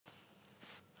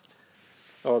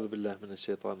أعوذ بالله من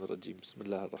الشيطان الرجيم. بسم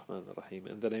الله الرحمن الرحيم.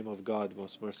 In the name of God,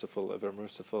 most merciful, ever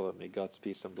merciful, and may God's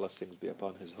peace and blessings be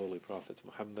upon His holy Prophet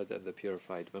Muhammad and the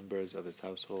purified members of his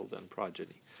household and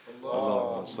progeny.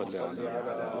 Allahumma salli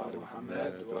ala ali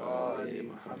Muhammad wa ali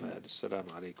Muhammad. Assalamu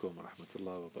alaikum wa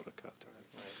rahmatullahi wa barakatuh.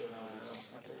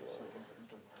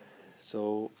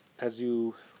 So, as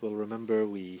you will remember,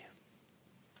 we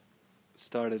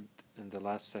started in the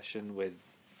last session with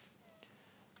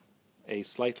a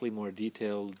slightly more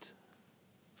detailed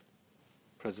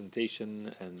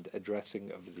presentation and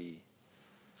addressing of the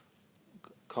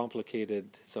complicated,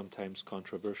 sometimes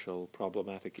controversial,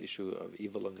 problematic issue of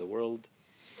evil in the world.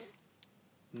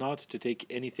 Not to take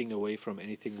anything away from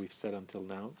anything we've said until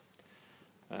now,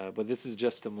 but this is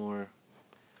just a more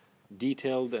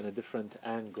detailed and a different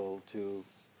angle to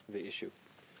the issue.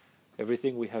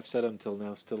 Everything we have said until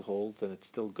now still holds, and it's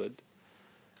still good.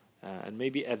 And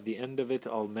maybe at the end of it,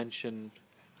 I'll mention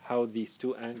how these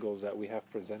two angles that we have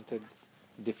presented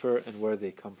differ and where they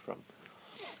come from.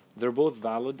 They're both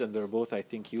valid and they're both, I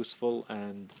think, useful,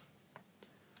 and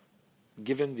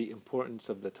given the importance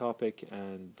of the topic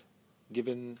and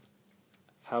given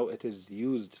how it is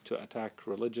used to attack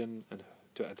religion and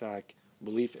to attack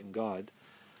belief in God,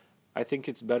 I think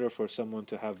it's better for someone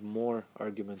to have more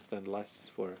arguments than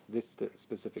less for this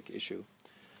specific issue.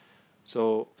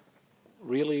 So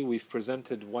really, we've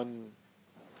presented one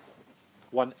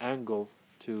angle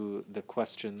to the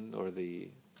question or the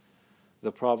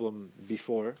problem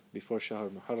before Shahr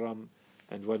Muharram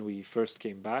and when we first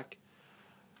came back,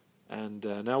 and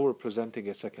now we're presenting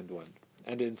a second one.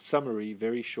 And in summary,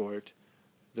 very short,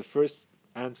 the first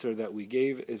answer that we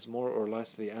gave is more or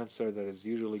less the answer that is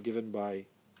usually given by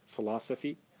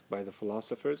philosophy, by the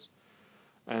philosophers.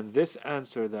 And this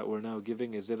answer that we're now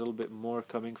giving is a little bit more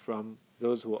coming from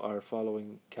those who are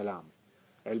following kalam,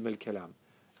 ilm al-kalam.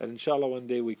 And inshallah one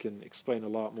day we can explain a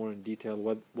lot more in detail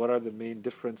what are the main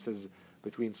differences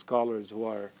between scholars who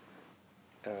are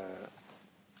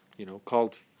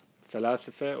called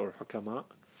falasifa or hukama.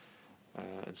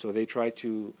 And so they try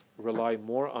to rely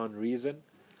more on reason,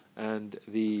 and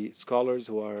the scholars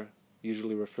who are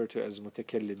usually referred to as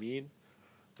mutakallimin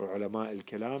or ulama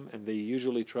al-kalam, and they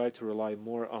usually try to rely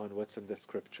more on what's in the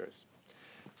scriptures.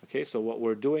 Okay, so what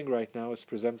we're doing right now is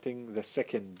presenting the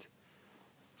second,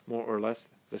 more or less,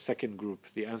 the second group,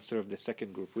 the answer of the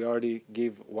second group. We already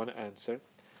gave one answer.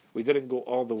 We didn't go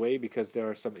all the way because there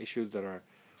are some issues that are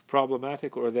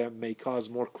problematic or that may cause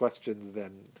more questions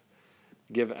than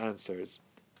give answers,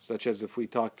 such as if we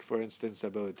talk, for instance,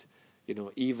 about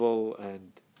evil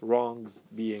and wrongs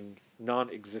being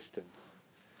non-existence.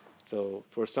 So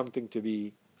for something to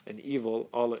be an evil,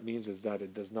 all it means is that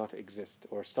it does not exist,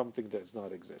 or something does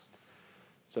not exist.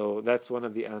 So that's one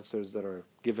of the answers that are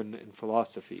given in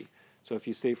philosophy. So if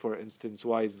you say, for instance,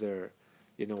 why is there,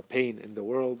 pain in the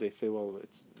world? They say, well,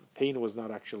 pain was not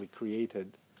actually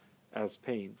created as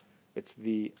pain. It's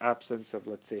the absence of,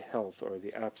 let's say, health, or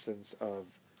the absence of,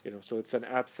 so it's an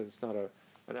absence, not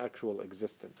an actual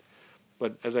existence.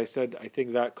 But as I said, I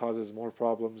think that causes more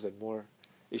problems and more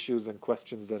issues and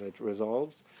questions than it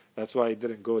resolves. That's why I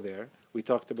didn't go there. We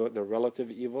talked about the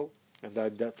relative evil, and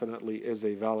that definitely is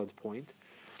a valid point.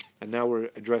 And now we're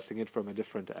addressing it from a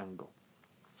different angle.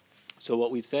 So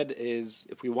what we said is,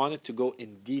 if we wanted to go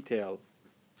in detail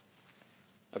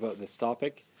about this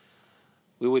topic,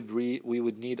 we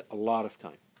would need a lot of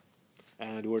time.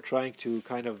 And we're trying to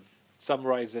kind of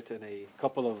summarize it in a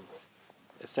couple of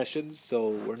sessions,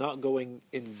 so we're not going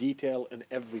in detail in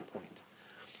every point.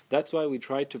 That's why we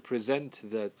try to present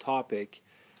the topic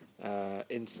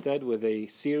instead with a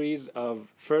series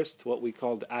of, first, what we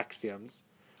called axioms.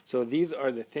 So these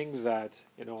are the things that,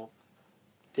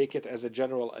 take it as a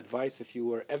general advice if you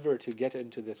were ever to get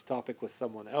into this topic with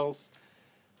someone else,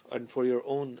 and for your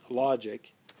own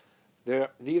logic,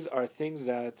 these are things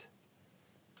that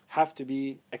have to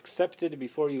be accepted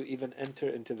before you even enter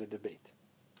into the debate.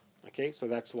 Okay, so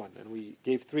that's one, and we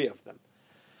gave 3 of them.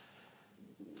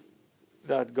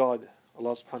 That God,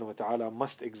 Allah subhanahu wa ta'ala,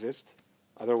 must exist,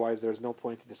 otherwise there's no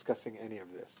point discussing any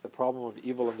of this. The problem of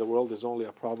evil in the world is only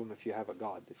a problem if you have a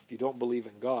God. If you don't believe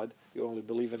in God, you only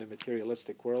believe in a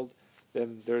materialistic world,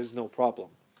 then there is no problem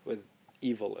with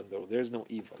evil in the world. There's no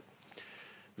evil.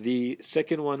 The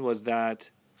second one was that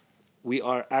we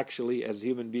are actually, as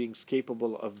human beings,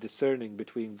 capable of discerning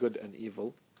between good and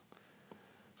evil.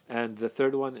 And the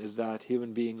third one is that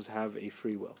human beings have a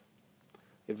free will.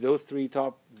 If those 3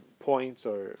 top points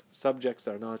or subjects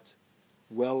are not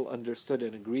well understood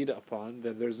and agreed upon,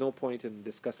 then there's no point in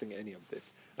discussing any of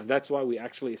this. And that's why we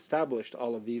actually established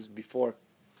all of these before.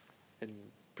 In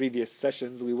previous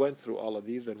sessions, we went through all of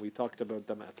these and we talked about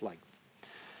them at length.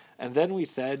 And then we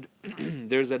said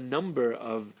there's a number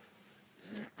of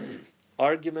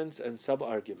arguments and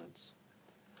sub-arguments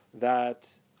that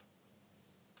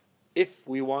if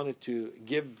we wanted to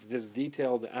give this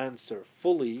detailed answer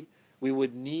fully, we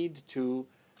would need to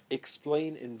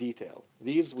explain in detail.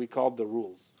 These we called the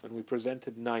rules, and we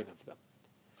presented 9 of them.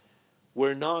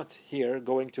 We're not here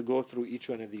going to go through each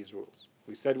one of these rules.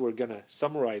 We said we're going to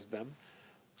summarize them.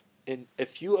 In a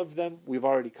few of them, we've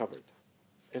already covered.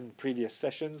 In previous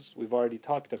sessions, we've already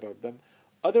talked about them.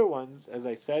 Other ones, as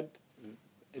I said,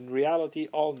 in reality,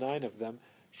 all 9 of them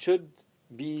should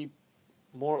be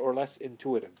more or less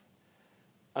intuitive.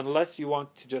 Unless you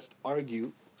want to just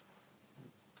argue,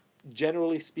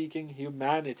 generally speaking,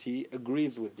 humanity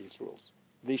agrees with these rules.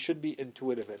 They should be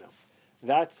intuitive enough.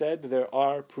 That said, there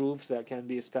are proofs that can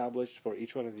be established for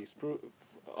each one of these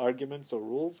arguments or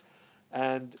rules,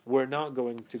 and we're not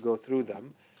going to go through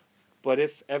them. But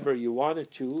if ever you wanted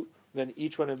to, then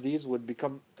each one of these would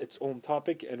become its own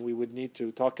topic, and we would need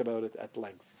to talk about it at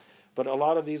length. But a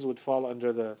lot of these would fall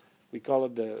under we call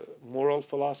it the moral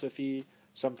philosophy,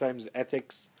 sometimes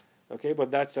ethics, okay? But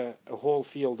that's a whole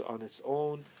field on its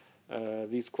own.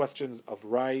 These questions of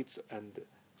rights and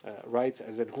rights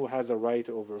as in who has a right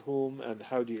over whom and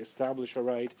how do you establish a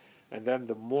right, and then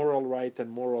the moral right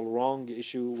and moral wrong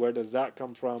issue, where does that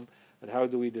come from and how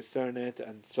do we discern it,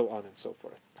 and so on and so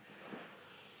forth.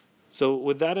 So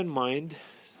with that in mind,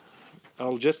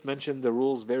 I'll just mention the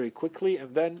rules very quickly,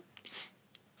 and then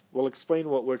we'll explain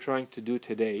what we're trying to do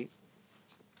today,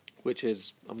 which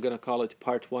is, I'm going to call it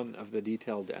part 1 of the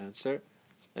detailed answer.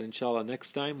 And inshallah,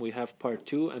 next time we have part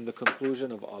 2 and the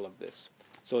conclusion of all of this.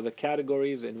 So the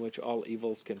categories in which all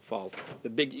evils can fall, the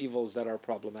big evils that are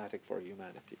problematic for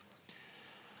humanity.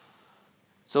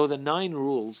 So the 9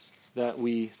 rules that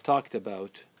we talked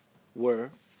about were,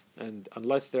 and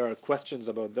unless there are questions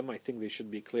about them, I think they should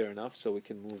be clear enough so we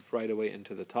can move right away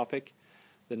into the topic.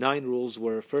 The 9 rules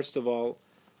were, first of all,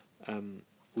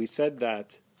 we said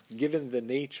that given the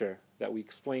nature that we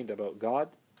explained about God,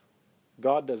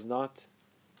 God does not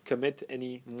commit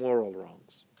any moral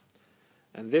wrongs.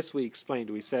 And this we explained.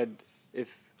 We said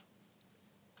if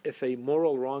a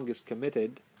moral wrong is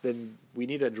committed, then we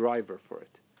need a driver for it.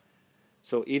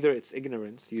 So either it's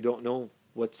ignorance, you don't know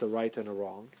what's a right and a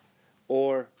wrong,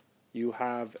 or you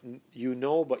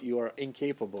know but you are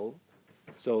incapable,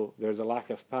 so there's a lack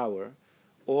of power,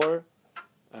 or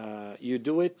you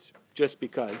do it just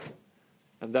because,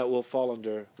 and that will fall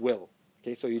under will.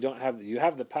 Okay, so you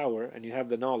have the power and you have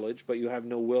the knowledge, but you have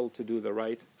no will to do the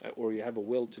right, or you have a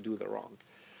will to do the wrong.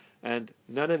 And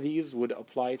none of these would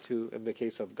apply to in the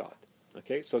case of God.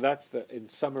 Okay, so that's in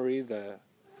summary the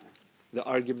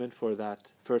argument for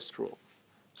that first rule.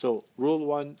 So rule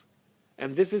 1,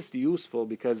 and this is useful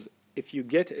because if you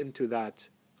get into that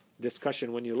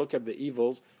discussion, when you look at the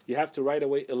evils, you have to right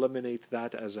away eliminate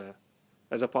that as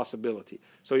a possibility.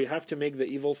 So you have to make the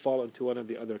evil fall into one of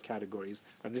the other categories.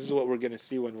 And this is what we're going to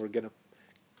see when we're going to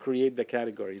create the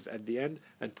categories at the end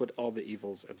and put all the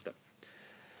evils in them.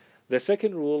 The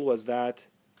second rule was that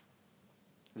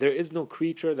there is no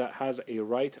creature that has a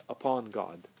right upon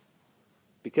God.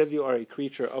 Because you are a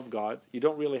creature of God, you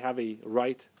don't really have a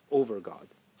right over God.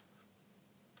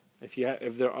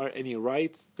 If there are any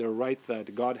rights, they're rights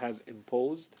that God has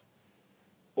imposed,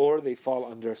 or they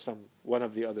fall under one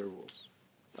of the other rules.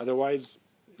 Otherwise,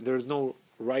 there's no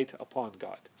right upon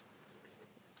God.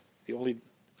 The only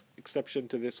exception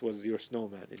to this was your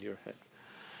snowman in your head.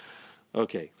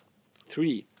 Okay,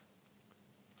 3.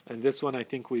 And this one I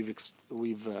think we've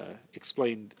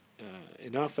explained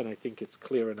enough, and I think it's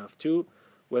clear enough too.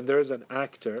 When there's an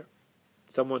actor,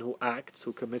 someone who acts,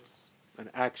 who commits an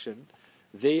action,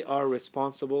 they are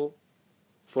responsible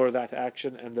for that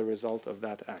action and the result of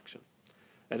that action.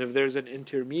 And if there's an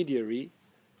intermediary,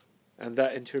 and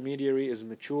that intermediary is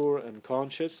mature and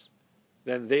conscious,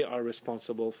 then they are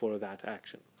responsible for that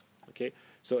action. Okay?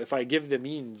 So if I give the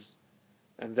means,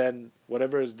 and then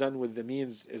whatever is done with the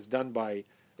means is done by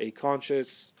a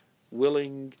conscious,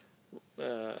 willing,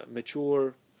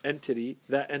 mature entity,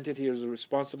 that entity is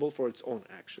responsible for its own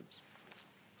actions.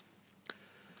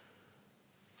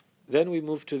 Then we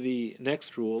move to the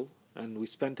next rule, and we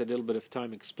spent a little bit of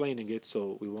time explaining it,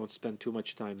 so we won't spend too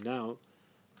much time now.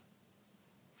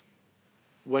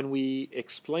 When we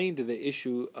explained the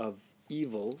issue of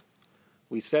evil,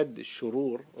 we said the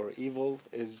shurur, or evil,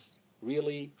 is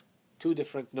really 2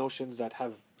 different notions that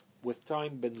have, with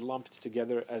time, been lumped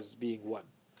together as being one.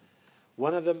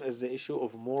 One of them is the issue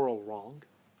of moral wrong.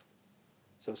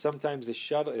 So sometimes the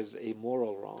shar is a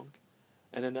moral wrong,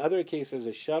 and in other cases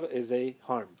the shar is a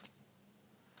harm.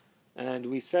 And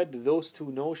we said those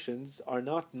 2 notions are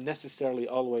not necessarily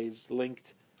always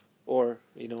linked or,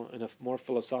 in a more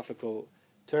philosophical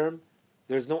term,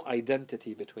 there's no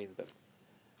identity between them.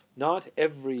 Not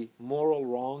every moral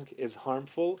wrong is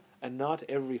harmful, and not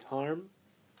every harm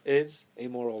is a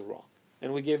moral wrong.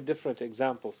 And we gave different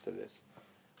examples to this.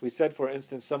 We said, for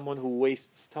instance, someone who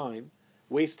wastes time.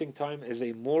 Wasting time is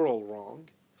a moral wrong,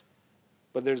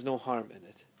 but there's no harm in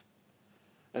it.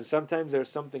 And sometimes there's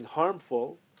something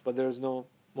harmful, but there's no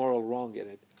moral wrong in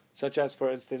it. Such as,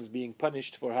 for instance, being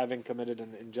punished for having committed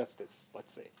an injustice,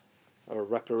 let's say, or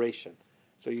reparation.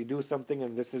 So you do something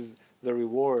and this is the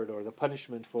reward or the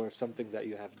punishment for something that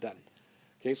you have done.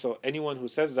 Okay, so anyone who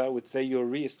says that would say you're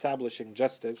re-establishing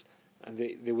justice, and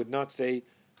they would not say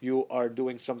you are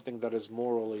doing something that is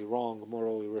morally wrong,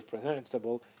 morally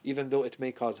reprehensible, even though it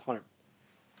may cause harm.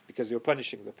 Because you're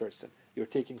punishing the person. You're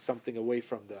taking something away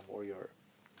from them, or you're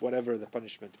whatever the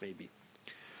punishment may be.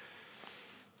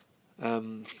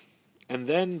 And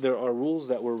then there are rules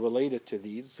that were related to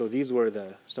these. So these were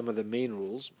some of the main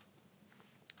rules.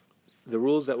 The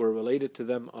rules that were related to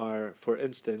them are, for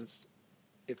instance,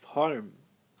 if harm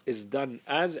is done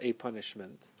as a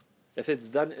punishment, if it's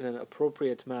done in an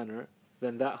appropriate manner,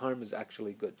 then that harm is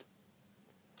actually good.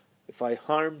 If I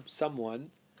harm someone,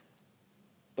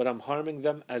 but I'm harming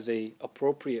them as a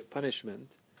appropriate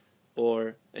punishment,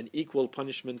 or an equal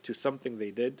punishment to something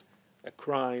they did, a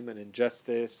crime, an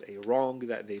injustice, a wrong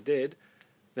that they did,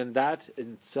 then that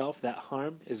in itself, that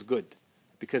harm is good,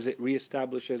 because it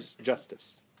reestablishes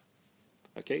justice.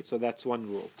 Okay, so that's one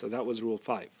rule. So that was rule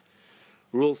 5.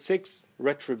 Rule 6,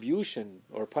 retribution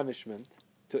or punishment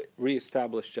to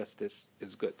reestablish justice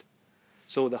is good.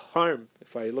 So the harm,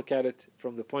 if I look at it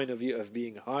from the point of view of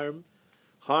being harm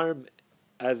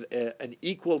as an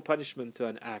equal punishment to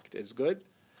an act is good,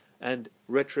 and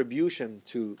retribution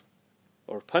to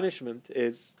or punishment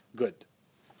is good,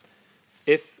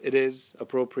 if it is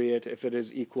appropriate, if it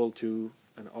is equal to,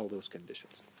 and all those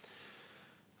conditions.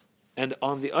 And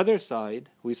on the other side,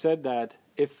 we said that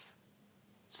if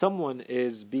someone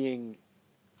is being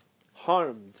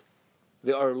harmed,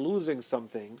 they are losing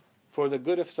something for the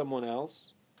good of someone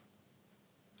else,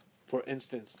 for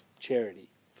instance, charity,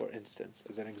 for instance,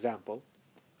 as an example,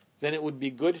 then it would be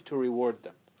good to reward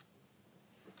them.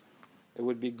 It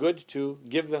would be good to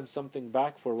give them something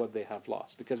back for what they have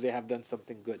lost, because they have done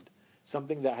something good,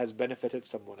 something that has benefited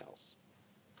someone else.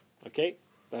 Okay?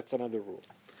 That's another rule.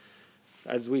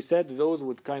 As we said, those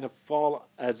would kind of fall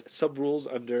as sub-rules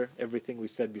under everything we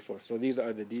said before. So these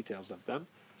are the details of them.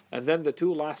 And then the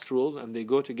two last rules, and they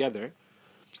go together,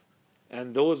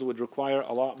 and those would require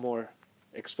a lot more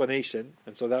explanation,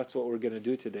 and so that's what we're going to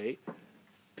do today.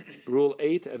 Rule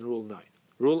 8 and Rule 9.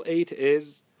 Rule 8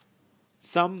 is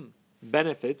some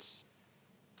benefits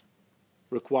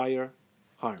require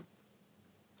harm.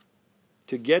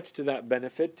 To get to that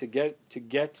benefit, to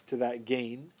get to that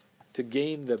gain, to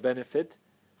gain the benefit,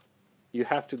 you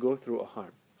have to go through a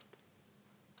harm.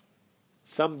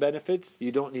 Some benefits,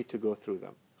 you don't need to go through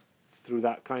them, through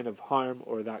that kind of harm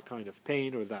or that kind of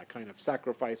pain or that kind of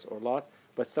sacrifice or loss,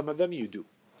 but some of them you do.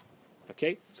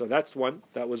 Okay, so that's one.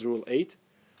 That was Rule 8.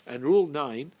 And Rule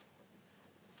 9,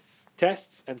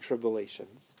 tests and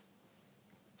tribulations,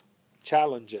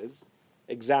 challenges,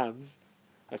 exams,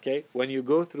 okay, when you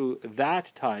go through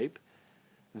that type,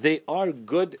 they are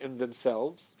good in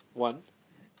themselves, one,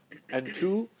 and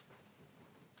two,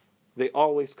 they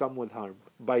always come with harm.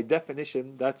 By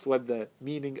definition, that's what the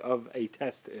meaning of a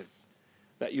test is.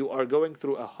 That you are going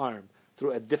through a harm,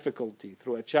 through a difficulty,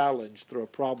 through a challenge, through a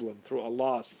problem, through a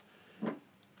loss.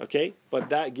 Okay? But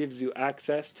that gives you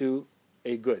access to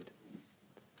a good.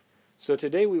 So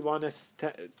today we want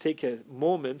to take a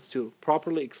moment to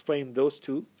properly explain those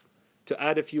two, to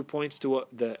add a few points to what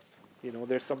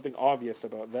there's something obvious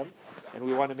about them, and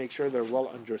we want to make sure they're well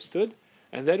understood.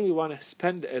 And then we want to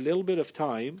spend a little bit of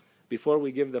time, before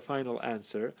we give the final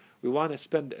answer, we want to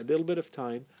spend a little bit of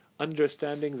time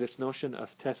understanding this notion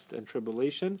of test and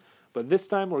tribulation, but this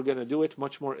time we're going to do it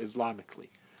much more Islamically.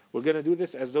 We're going to do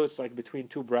this as though it's like between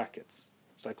two brackets.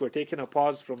 It's like we're taking a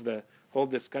pause from the whole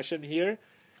discussion here,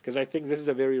 because I think this is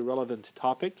a very relevant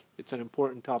topic. It's an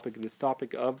important topic, this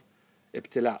topic of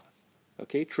ibtila,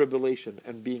 okay, tribulation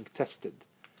and being tested.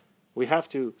 We have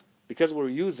to, because we're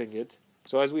using it,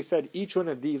 so as we said, each one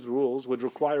of these rules would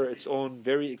require its own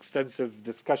very extensive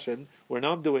discussion. We're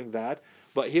not doing that.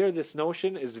 But here this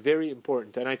notion is very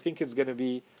important, and I think it's going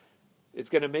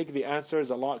to make the answers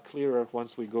a lot clearer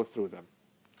once we go through them,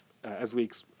 as we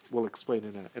will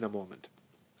explain in a moment.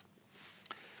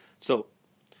 So,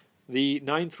 the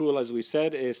 9th rule, as we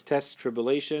said, is tests,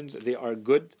 tribulations. They are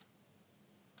good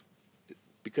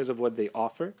because of what they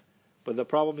offer, but the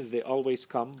problem is they always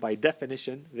come, by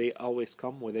definition, they always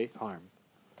come with a harm.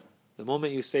 The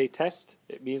moment you say test,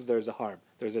 it means there's a harm,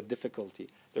 there's a difficulty,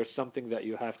 there's something that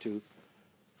you have to,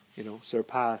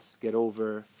 surpass, get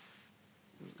over,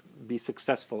 be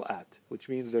successful at, which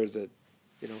means there's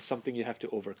something you have to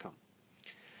overcome.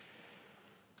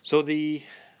 So the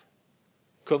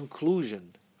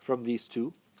conclusion from these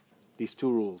two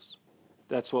rules,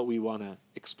 that's what we want to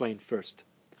explain first.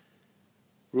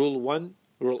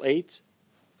 Rule 8,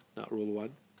 not rule 1,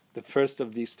 the first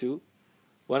of these two,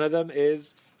 one of them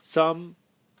is some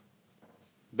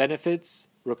benefits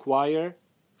require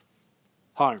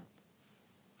harm.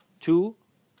 2,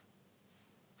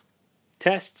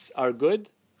 tests are good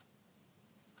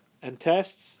and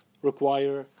tests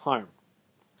require harm.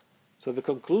 So the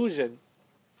conclusion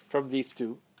from these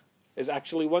two is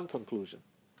actually one conclusion.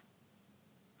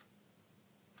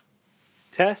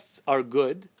 Tests are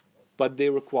good, but they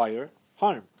require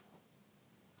harm.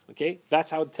 Okay? That's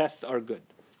how tests are good.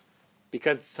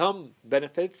 Because some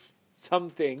benefits, some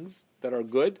things that are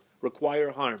good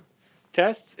require harm.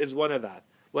 Tests is one of that.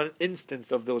 One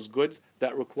instance of those goods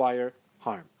that require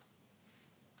harm.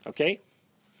 Okay?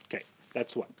 Okay,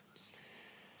 that's one.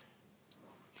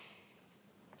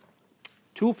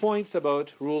 2 points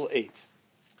about Rule 8.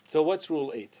 So what's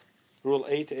Rule 8? Rule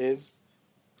 8 is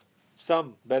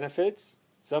some benefits,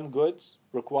 some goods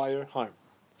require harm.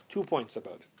 2 points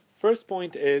about it. First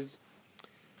point is,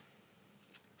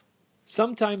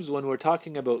 sometimes when we're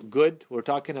talking about good, we're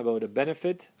talking about a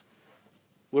benefit,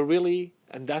 we're really,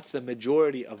 and that's the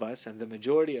majority of us and the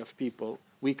majority of people,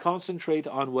 we concentrate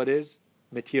on what is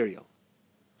material.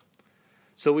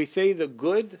 So we say the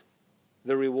good,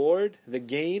 the reward, the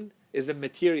gain is a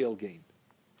material gain.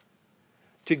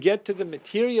 To get to the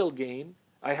material gain,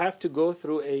 I have to go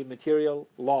through a material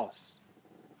loss,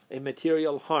 a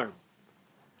material harm.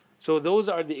 So those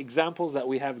are the examples that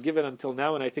we have given until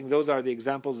now, and I think those are the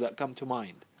examples that come to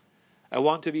mind. I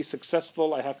want to be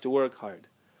successful, I have to work hard.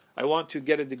 I want to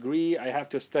get a degree, I have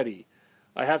to study.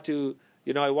 I have to,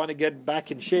 I want to get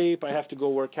back in shape, I have to go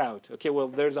work out. Okay, well,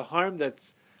 there's a harm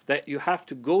that you have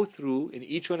to go through in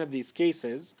each one of these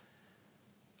cases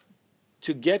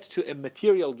to get to a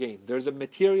material gain. There's a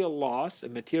material loss, a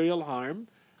material harm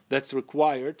that's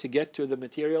required to get to the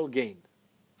material gain.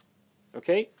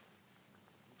 Okay?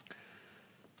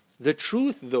 The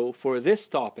truth, though, for this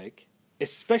topic,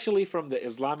 especially from the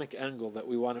Islamic angle that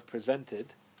we want to present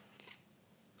it,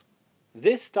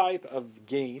 this type of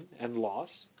gain and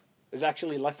loss is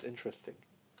actually less interesting.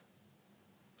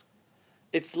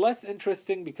 It's less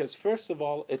interesting because, first of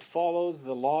all, it follows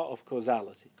the law of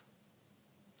causality.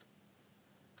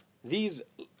 These,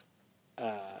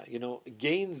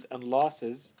 gains and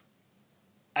losses,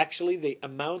 actually they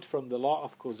amount from the law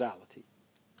of causality.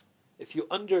 If you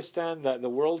understand that the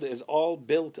world is all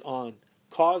built on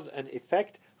cause and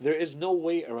effect, there is no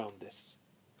way around this.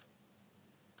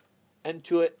 And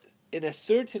in a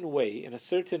certain way,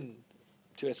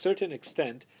 to a certain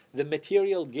extent, the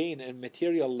material gain and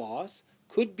material loss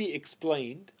could be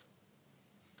explained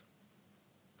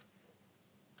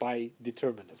by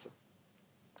determinism.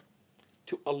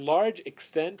 To a large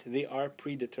extent, they are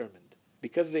predetermined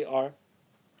because they are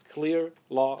clear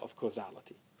law of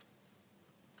causality.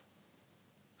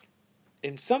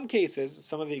 In some cases,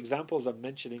 some of the examples I'm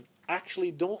mentioning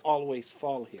actually don't always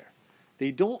fall here.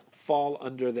 They don't fall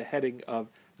under the heading of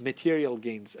material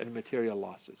gains and material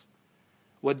losses.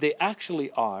 What they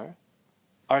actually are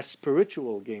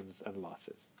spiritual gains and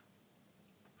losses.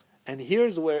 And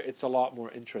here's where it's a lot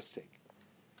more interesting.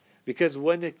 Because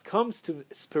when it comes to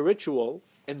spiritual,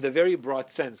 in the very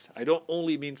broad sense, I don't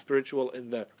only mean spiritual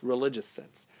in the religious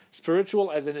sense.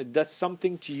 Spiritual as in it does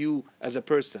something to you as a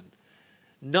person.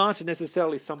 Not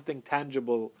necessarily something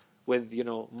tangible with,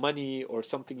 money or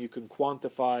something you can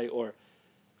quantify, or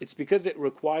it's because it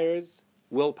requires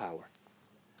willpower.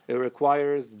 It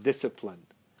requires discipline.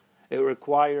 It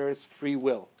requires free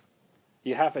will.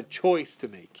 You have a choice to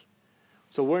make.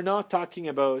 So we're not talking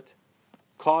about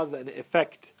cause and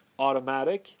effect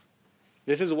automatic.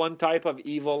 This is one type of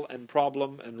evil and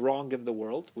problem and wrong in the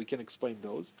world. We can explain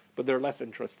those, but they're less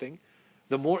interesting.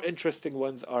 The more interesting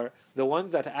ones are the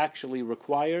ones that actually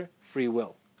require free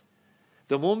will.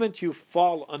 The moment you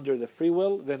fall under the free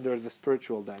will, then there's a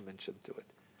spiritual dimension to it.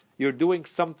 You're doing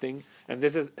something, and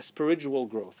this is a spiritual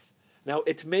growth. Now,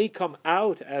 it may come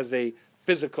out as a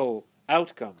physical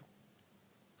outcome,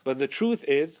 but the truth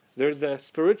is there's a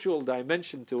spiritual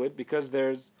dimension to it because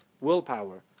there's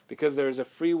willpower, because there's a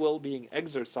free will being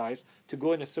exercised to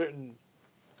go in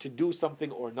to do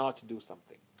something or not to do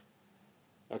something.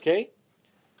 Okay?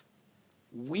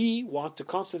 We want to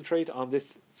concentrate on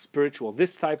this spiritual,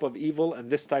 this type of evil and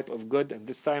this type of good and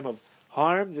this type of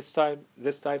harm, this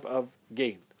type of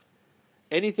gain.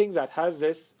 anything that has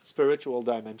this spiritual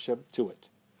dimension to it.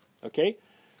 Okay?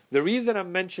 The reason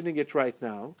I'm mentioning it right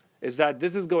now is that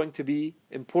this is going to be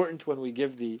important when we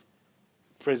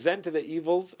present the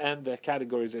evils and the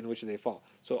categories in which they fall.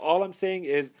 So all I'm saying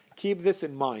is keep this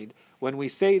in mind. When we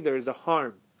say there is a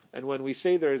harm and when we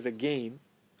say there is a gain,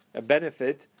 a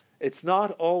benefit, it's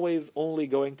not always only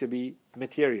going to be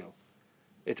material.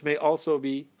 It may also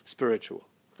be spiritual.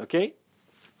 Okay?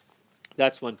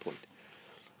 That's one point.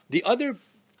 The other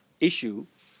issue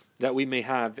that we may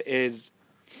have is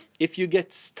if you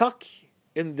get stuck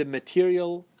in the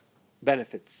material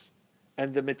benefits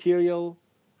and the material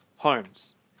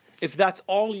harms, if that's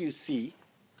all you see,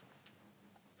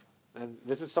 and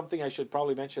this is something I should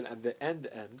probably mention at the end,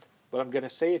 but I'm going to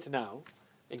say it now,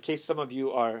 in case some of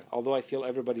you are, although I feel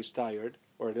everybody's tired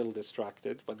or a little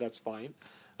distracted, but that's fine.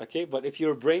 Okay, but if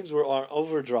your brains were on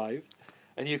overdrive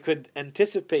and you could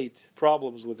anticipate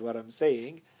problems with what I'm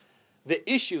saying, the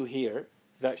issue here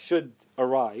that should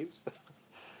arise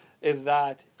is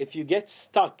that if you get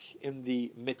stuck in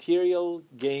the material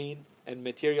gain and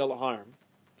material harm,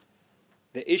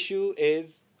 the issue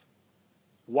is,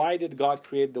 why did God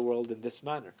create the world in this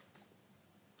manner?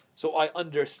 So I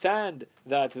understand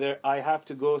that I have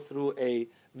to go through a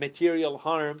material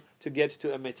harm to get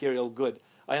to a material good.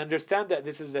 I understand that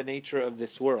this is the nature of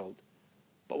this world.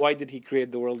 But why did He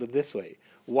create the world in this way?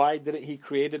 Why didn't He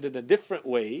create it in a different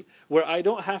way where I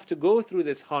don't have to go through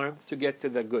this harm to get to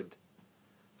the good?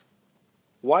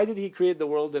 Why did He create the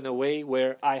world in a way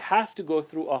where I have to go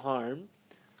through a harm?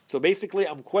 So basically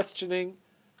I'm questioning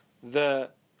the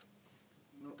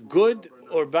good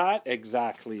or bad,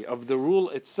 exactly, of the rule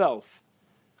itself.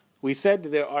 We said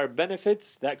there are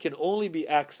benefits that can only be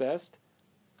accessed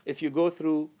if you go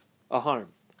through a harm,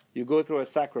 you go through a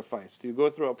sacrifice, you go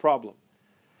through a problem.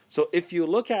 So if you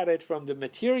look at it from the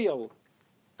material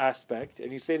aspect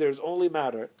and you say there's only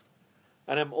matter,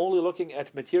 and I'm only looking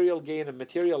at material gain and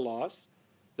material loss,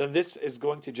 then this is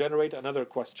going to generate another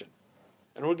question.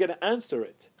 And we're going to answer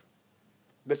it.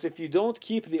 But if you don't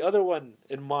keep the other one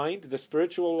in mind, the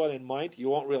spiritual one in mind, you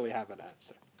won't really have an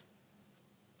answer.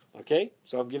 Okay?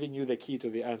 So I'm giving you the key to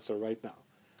the answer right now.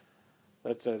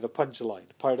 That's the punchline,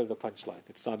 part of the punchline.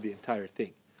 It's not the entire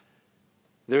thing.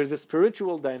 There is a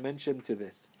spiritual dimension to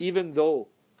this. Even though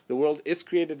the world is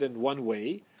created in one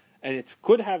way, and it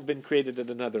could have been created in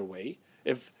another way,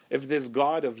 if this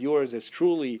God of yours is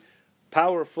truly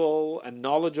powerful and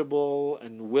knowledgeable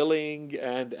and willing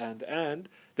and,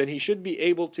 then He should be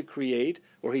able to create,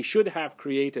 or He should have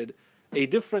created, a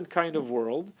different kind of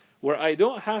world where I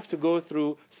don't have to go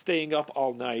through staying up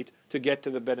all night to get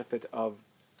to the benefit of,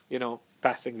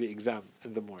 passing the exam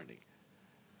in the morning.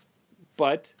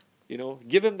 But,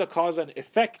 given the cause and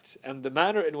effect and the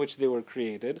manner in which they were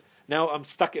created, now I'm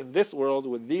stuck in this world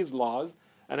with these laws,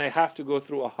 and I have to go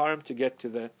through a harm to get to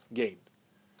the gain.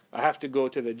 I have to go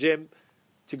to the gym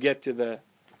to get to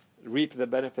reap the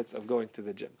benefits of going to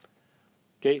the gym.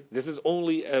 Okay, this is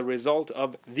only a result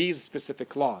of these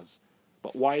specific laws.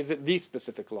 But why is it these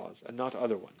specific laws and not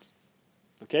other ones?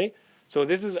 Okay, so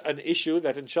this is an issue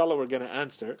that inshallah we're going to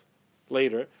answer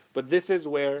later. But this is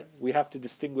where we have to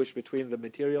distinguish between the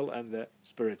material and the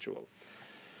spiritual.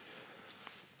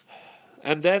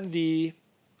 And then the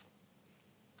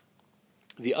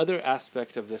other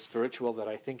aspect of the spiritual that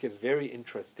I think is very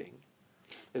interesting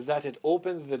is that it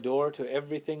opens the door to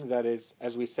everything that is,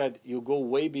 as we said, you go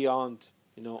way beyond,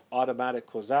 automatic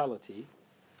causality,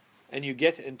 and you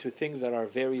get into things that are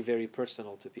very, very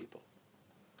personal to people.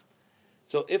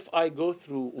 So if I go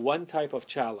through one type of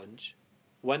challenge,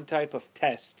 one type of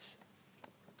test,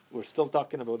 we're still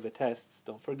talking about the tests,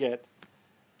 don't forget.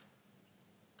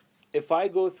 If I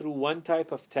go through one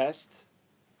type of test,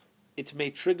 it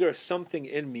may trigger something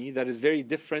in me that is very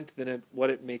different than what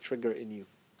it may trigger in you.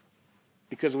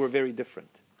 Because we're very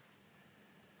different.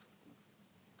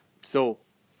 So,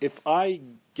 if I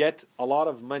get a lot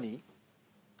of money,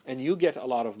 and you get a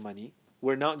lot of money,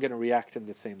 we're not going to react in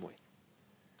the same way.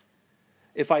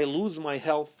 If I lose my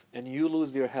health, and you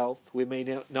lose your health, we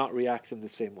may not react in the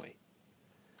same way.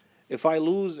 If I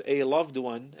lose a loved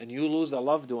one, and you lose a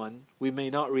loved one, we may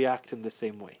not react in the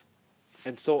same way.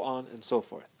 And so on and so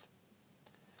forth.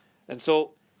 And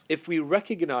so, if we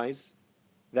recognize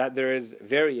that there is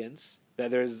variance, that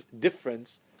there is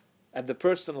difference at the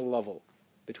personal level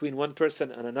between one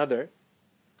person and another,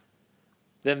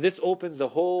 then this opens the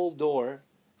whole door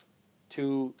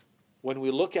to, when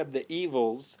we look at the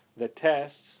evils, the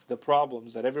tests, the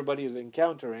problems that everybody is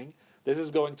encountering, this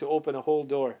is going to open a whole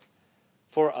door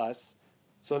for us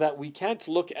so that we can't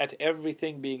look at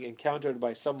everything being encountered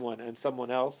by someone and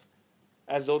someone else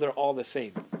as though they're all the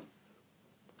same.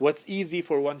 What's easy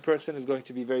for one person is going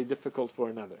to be very difficult for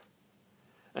another.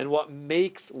 And what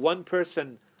makes one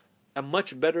person a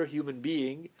much better human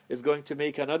being is going to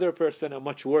make another person a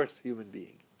much worse human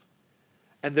being.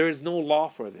 And there is no law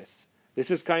for this. This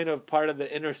is kind of part of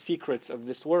the inner secrets of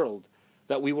this world,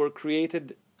 that we were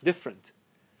created different.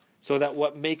 So that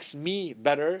what makes me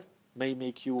better may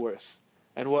make you worse.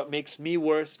 And what makes me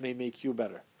worse may make you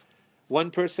better. One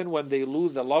person, when they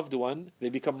lose a loved one, they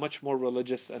become much more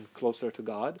religious and closer to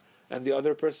God. And the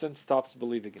other person stops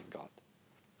believing in God.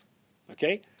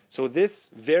 Okay? So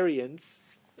this variance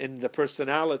in the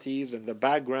personalities and the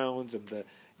backgrounds and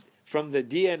from the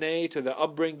DNA to the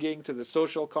upbringing to the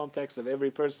social context of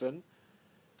every person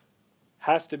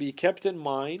has to be kept in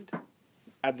mind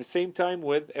at the same time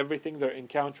with everything they're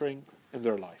encountering in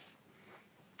their life.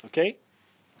 Okay?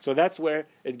 So that's where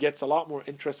it gets a lot more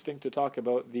interesting to talk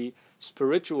about the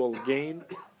spiritual gain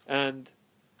and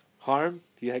harm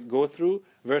you go through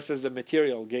versus the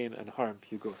material gain and harm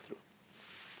you go through.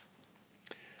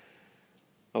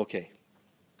 Okay.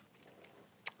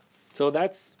 So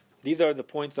these are the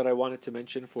points that I wanted to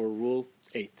mention for Rule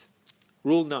 8.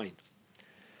 Rule 9.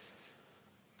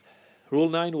 Rule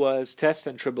 9 was tests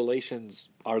and tribulations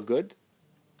are good.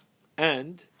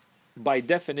 And by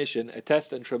definition, a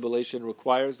test and tribulation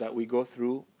requires that we go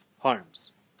through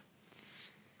harms.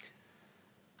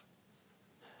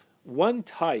 One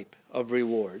type of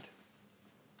reward,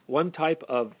 one type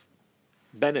of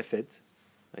benefit,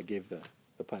 I gave the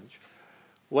punch,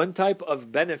 one type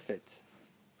of benefit,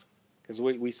 because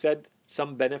we said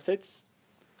some benefits,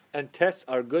 and tests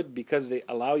are good because they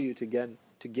allow you to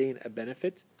gain a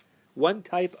benefit. One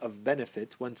type of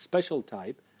benefit, one special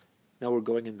type, now we're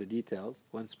going in the details,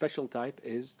 one special type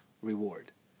is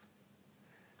reward.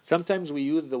 Sometimes we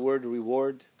use the word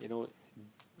reward,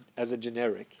 as a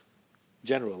generic,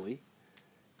 generally.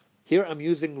 Here I'm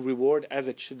using reward as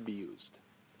it should be used.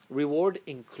 Reward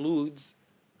includes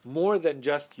more than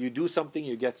just you do something,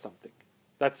 you get something.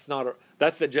 That's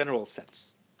the general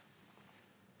sense.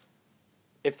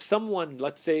 If someone,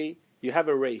 let's say you have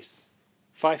a race,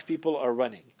 5 people are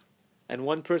running, and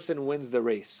one person wins the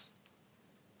race,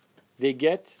 they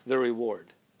get the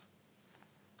reward.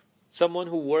 Someone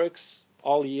who works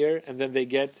all year and then they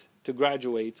get to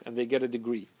graduate and they get a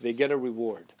degree, they get a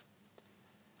reward.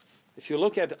 If you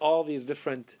look at all these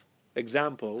different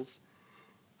examples,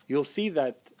 you'll see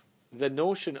that the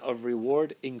notion of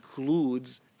reward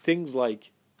includes things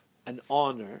like an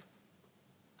honor.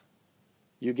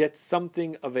 You get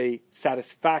something of a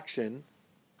satisfaction.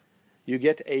 You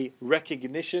get a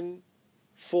recognition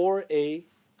for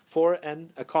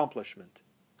an accomplishment.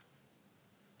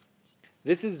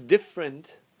 This is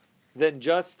different than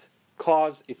just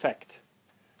cause-effect.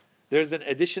 There's an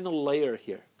additional layer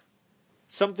here.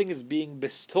 Something is being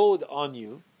bestowed on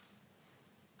you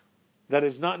that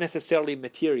is not necessarily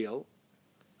material.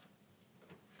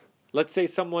 Let's say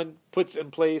someone puts in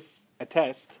place a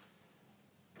test,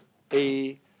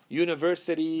 a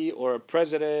university or a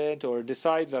president or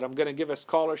decides that I'm going to give a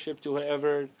scholarship to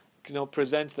whoever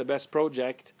presents the best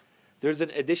project. There's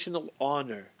an additional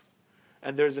honor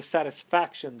and there's a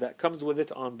satisfaction that comes with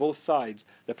it on both sides.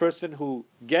 The person who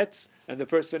gets and the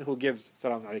person who gives.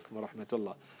 Assalamu alaikum wa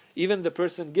rahmatullah. Even the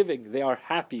person giving, they are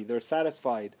happy, they're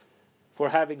satisfied for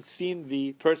having seen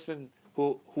the person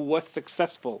who was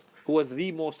successful, who was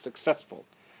the most successful.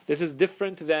 This is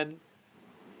different than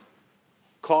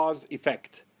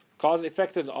cause-effect.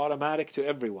 Cause-effect is automatic to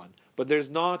everyone, but there's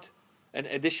not an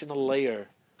additional layer.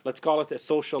 Let's call it a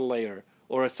social layer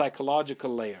or a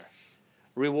psychological layer.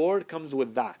 Reward comes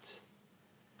with that.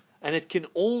 And it can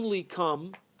only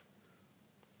come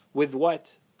with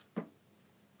what?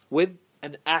 With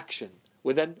an action,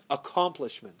 with an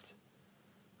accomplishment.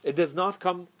 It does not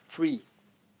come free.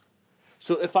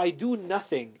 So if I do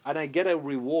nothing and I get a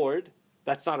reward,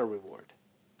 that's not a reward.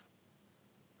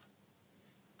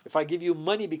 If I give you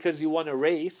money because you won a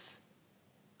race,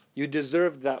 you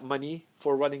deserved that money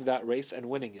for running that race and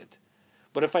winning it.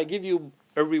 But if I give you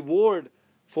a reward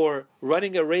for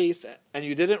running a race and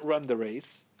you didn't run the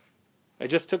race, I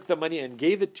just took the money and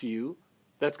gave it to you,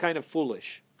 that's kind of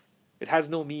foolish. It has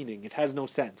no meaning. It has no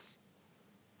sense.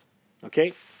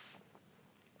 Okay?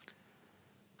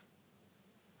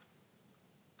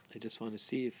 I just want to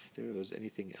see if there was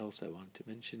anything else I want to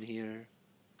mention here.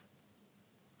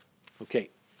 Okay.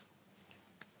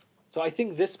 So I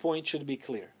think this point should be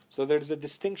clear. So there's a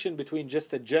distinction between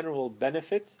just a general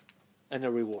benefit and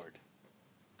a reward.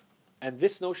 And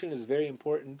this notion is very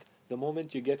important the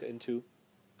moment you get into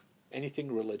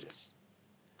anything religious.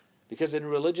 Because in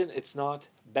religion, it's not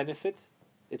benefit,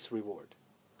 it's reward.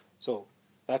 So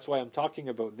That's why I'm talking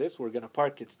about this. We're going to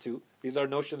park it too. These are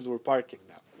notions we're parking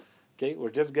now. Okay,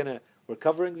 we're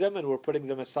covering them and we're putting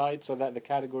them aside so that the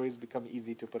categories become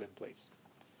easy to put in place.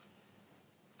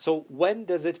 So when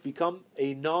does it become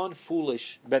a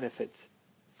non-foolish benefit?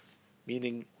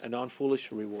 Meaning a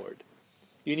non-foolish reward.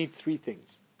 You need three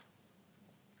things.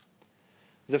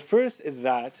 The first is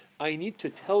that I need to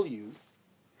tell you,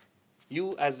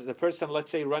 you as the person, let's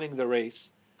say, running the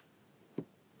race,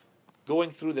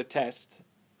 going through the test,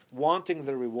 wanting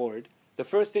the reward, the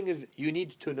first thing is you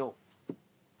need to know.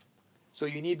 So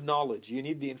you need knowledge, you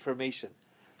need the information.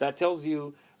 That tells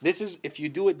you, this is, if you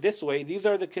do it this way, these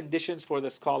are the conditions for the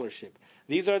scholarship.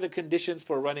 These are the conditions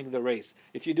for running the race.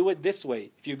 If you do it this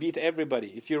way, if you beat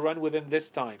everybody, if you run within this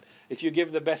time, if you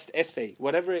give the best essay,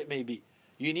 whatever it may be,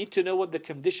 you need to know what the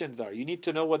conditions are. You need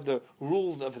to know what the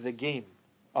rules of the game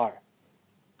are.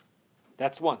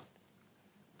 That's one.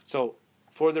 So,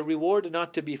 for the reward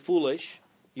not to be foolish,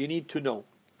 you need to know.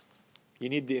 You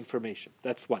need the information.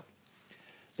 That's one.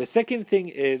 The second thing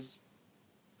is,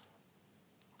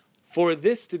 for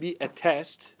this to be a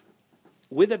test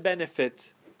with a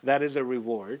benefit that is a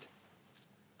reward,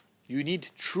 you need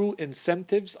true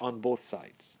incentives on both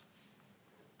sides.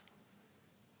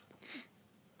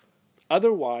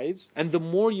 Otherwise, and the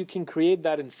more you can create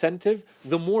that incentive,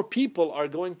 the more people are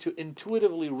going to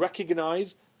intuitively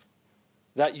recognize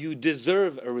that you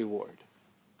deserve a reward.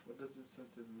 What does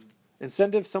incentive mean?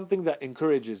 Incentive is something that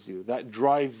encourages you, that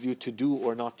drives you to do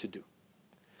or not to do.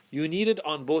 You need it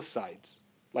on both sides.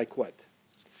 Like what?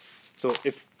 So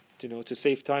if, to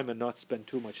save time and not spend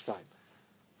too much time,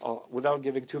 without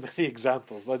giving too many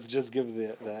examples, let's just give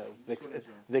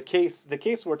the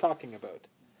case we're talking about.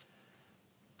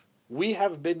 We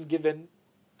have been given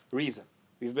reason.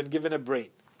 We've been given a brain,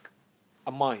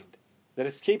 a mind, that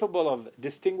is capable of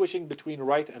distinguishing between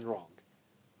right and wrong.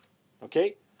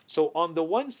 Okay? So on the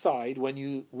one side, when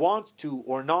you want to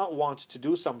or not want to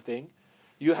do something,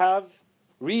 you have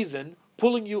reason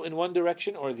pulling you in one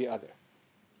direction or the other.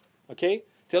 Okay?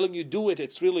 Telling you do it,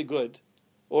 it's really good,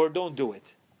 or don't do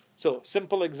it. So,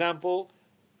 simple example,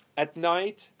 at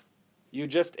night, you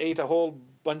just ate a whole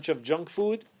bunch of junk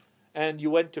food, and you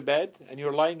went to bed, and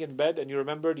you're lying in bed, and you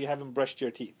remembered you haven't brushed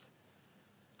your teeth.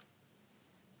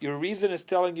 Your reason is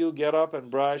telling you, get up and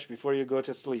brush before you go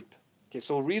to sleep. Okay,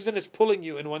 so reason is pulling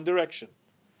you in one direction.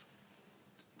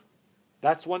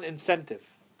 That's one incentive.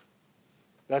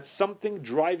 That's something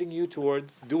driving you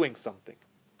towards doing something.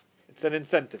 It's an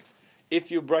incentive.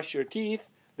 If you brush your teeth,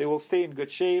 they will stay in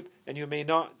good shape, and you may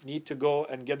not need to go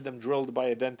and get them drilled by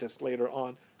a dentist later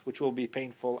on, which will be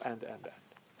painful and.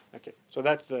 Okay, so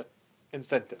that's the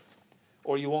incentive.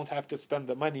 Or you won't have to spend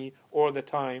the money or the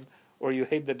time, or you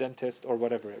hate the dentist, or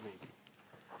whatever it may be.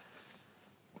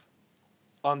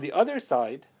 On the other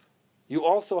side, you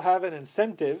also have an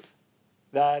incentive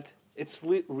that it's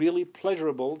really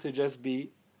pleasurable to just be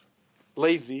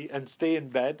lazy and stay in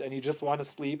bed, and you just want to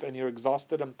sleep, and you're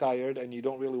exhausted and tired, and you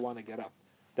don't really want to get up.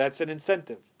 That's an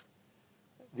incentive.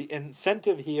 The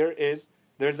incentive here is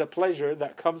there's a pleasure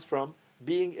that comes from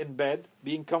being in bed,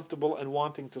 being comfortable, and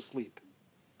wanting to sleep.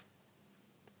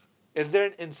 Is there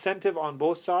an incentive on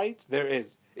both sides? There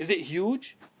is. Is it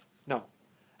huge? No.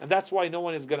 And that's why no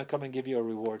one is going to come and give you a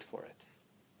reward for it.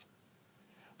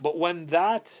 But when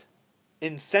that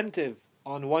incentive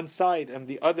on one side and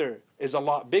the other is a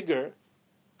lot bigger,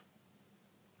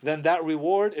 then that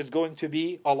reward is going to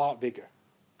be a lot bigger.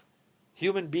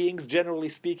 Human beings, generally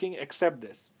speaking, accept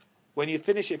this. When you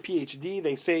finish a PhD,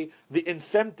 they say the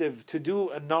incentive to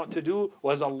do and not to do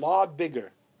was a lot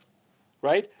bigger.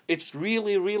 Right? It's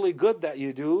really, really good that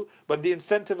you do, but the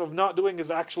incentive of not doing is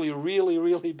actually really,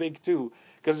 really big too.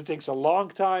 Because it takes a long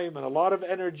time and a lot of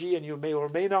energy, and you may or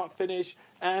may not finish,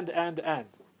 and.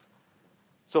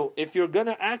 So if you're going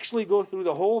to actually go through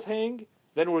the whole thing,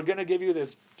 then we're going to give you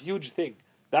this huge thing.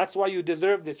 That's why you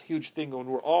deserve this huge thing, and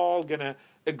we're all going to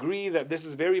agree that this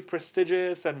is very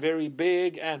prestigious and very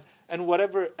big, and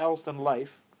whatever else in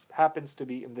life happens to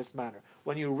be in this manner.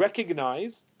 When you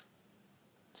recognize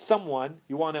someone,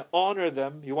 you want to honor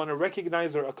them, you want to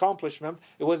recognize their accomplishment,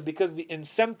 it was because the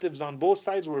incentives on both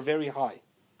sides were very high.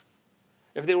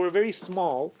 If they were very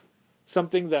small,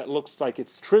 something that looks like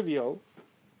it's trivial,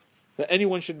 that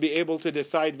anyone should be able to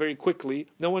decide very quickly,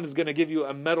 no one is going to give you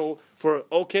a medal for,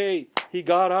 okay, he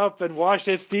got up and washed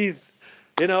his teeth.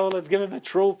 Let's give him a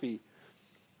trophy.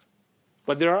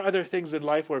 But there are other things in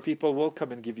life where people will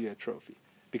come and give you a trophy.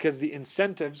 Because the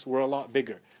incentives were a lot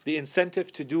bigger. The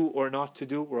incentive to do or not to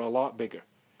do were a lot bigger.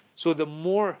 So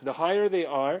the higher they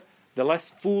are, the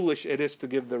less foolish it is to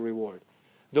give the reward.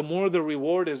 The more the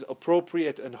reward is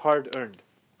appropriate and hard-earned.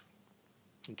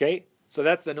 Okay? So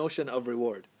that's the notion of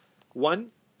reward.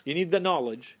 One, you need the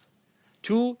knowledge.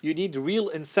 Two, you need real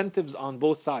incentives on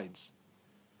both sides.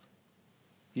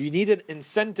 You need an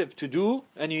incentive to do,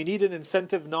 and you need an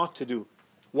incentive not to do.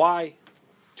 Why?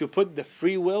 To put the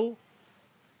free will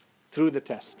through the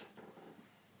test.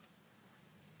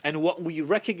 And what we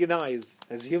recognize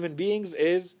as human beings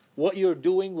is what you're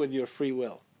doing with your free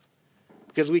will.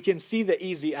 Because we can see the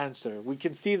easy answer. We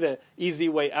can see the easy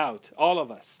way out, all of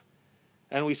us.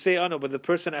 And we say, oh no, but the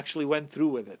person actually went through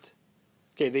with it.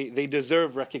 Okay, they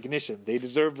deserve recognition. They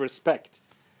deserve respect.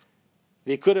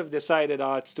 They could have decided,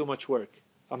 it's too much work.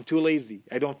 I'm too lazy.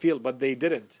 I don't feel, but they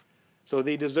didn't. So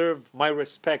they deserve my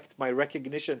respect, my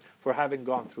recognition for having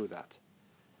gone through that.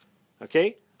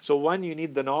 Okay? So one, you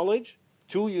need the knowledge.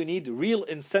 Two, you need real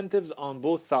incentives on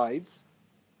both sides.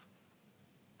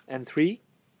 And three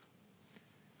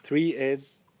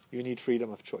is you need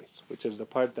freedom of choice, which is the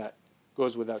part that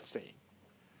goes without saying.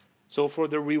 So for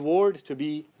the reward to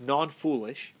be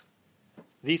non-foolish,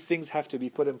 these things have to be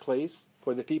put in place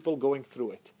for the people going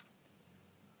through it.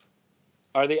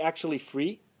 Are they actually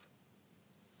free?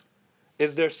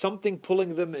 Is there something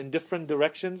pulling them in different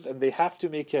directions and they have to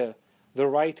make the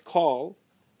right call?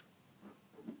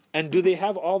 And do they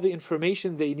have all the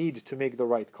information they need to make the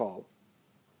right call?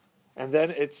 And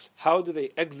then it's how do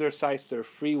they exercise their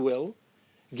free will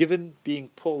given being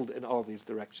pulled in all these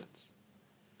directions?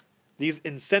 These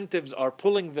incentives are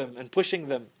pulling them and pushing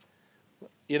them.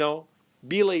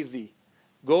 Be lazy,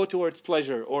 go towards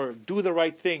pleasure, or do the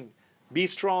right thing, be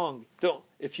strong.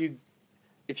 If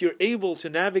you're able to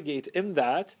navigate in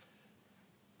that,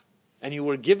 and you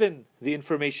were given the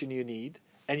information you need,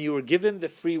 and you were given the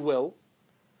free will,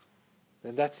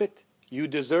 then that's it. You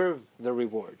deserve the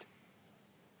reward.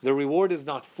 The reward is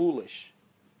not foolish.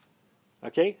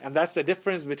 Okay? And that's the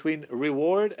difference between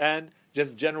reward and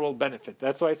just general benefit.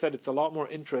 That's why I said it's a lot more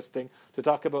interesting to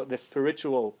talk about the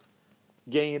spiritual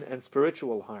gain and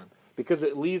spiritual harm. Because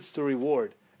it leads to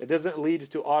reward. It doesn't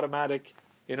lead to automatic,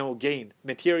 gain.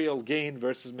 Material gain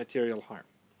versus material harm.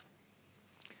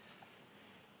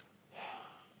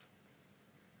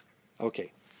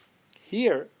 Okay.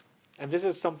 Here, and this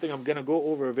is something I'm going to go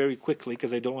over very quickly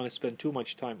because I don't want to spend too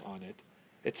much time on it.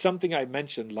 It's something I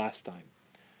mentioned last time.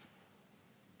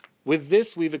 With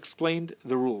this, we've explained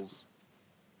the rules.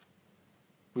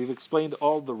 We've explained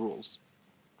all the rules.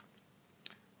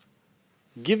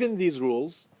 Given these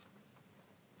rules,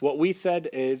 what we said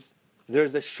is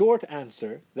there's a short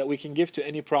answer that we can give to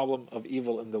any problem of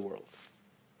evil in the world.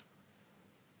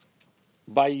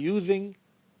 By using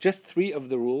just 3 of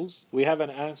the rules, we have an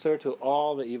answer to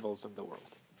all the evils in the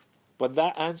world. But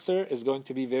that answer is going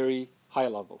to be very high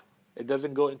level. It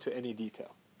doesn't go into any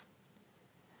detail.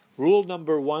 Rule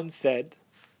number 1 said,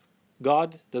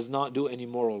 God does not do any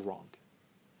moral wrong.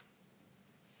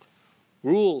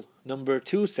 Rule number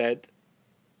 2 said,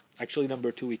 actually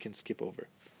number 2 we can skip over.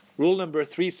 Rule number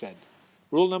 3 said,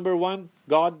 rule number 1,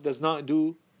 God does not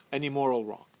do any moral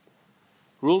wrong.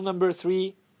 Rule number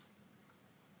 3,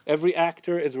 every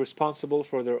actor is responsible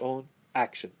for their own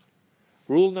action.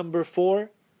 Rule number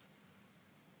 4,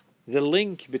 the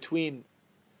link between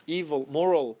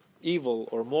moral evil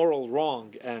or moral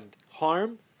wrong and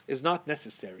harm is not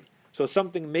necessary. So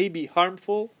something may be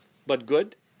harmful but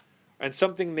good, and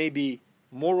something may be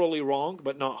morally wrong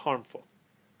but not harmful.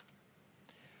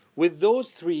 With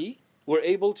those 3, we're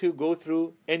able to go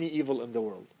through any evil in the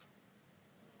world.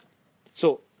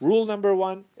 So, rule number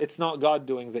 1, it's not God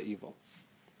doing the evil.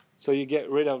 So you get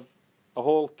rid of a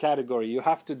whole category. You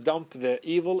have to dump the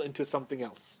evil into something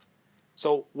else.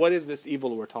 So, what is this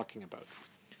evil we're talking about?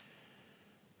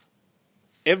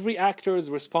 Every actor is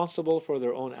responsible for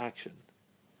their own action.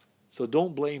 So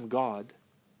don't blame God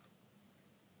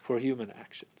for human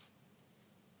actions.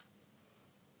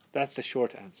 That's the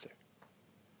short answer.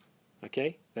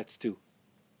 Okay? That's 2.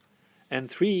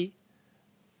 And 3,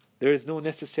 there is no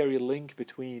necessary link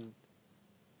between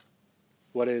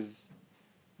what is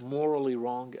morally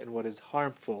wrong and what is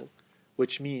harmful,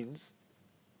 which means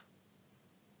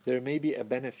there may be a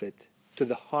benefit to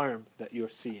the harm that you're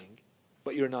seeing,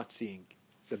 but you're not seeing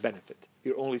the benefit.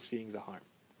 You're only seeing the harm.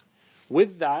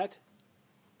 With that,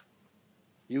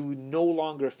 you no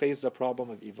longer face the problem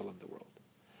of evil in the world.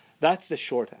 That's the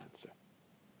short answer.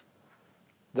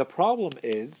 The problem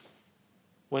is,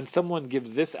 when someone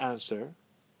gives this answer,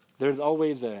 there's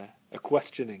always a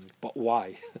questioning, but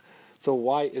why? So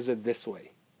why is it this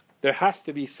way? There has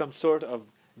to be some sort of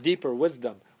deeper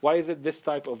wisdom. Why is it this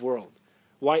type of world?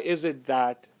 Why is it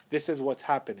that this is what's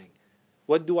happening?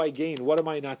 What do I gain? What am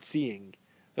I not seeing?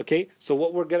 Okay, so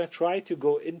what we're going to try to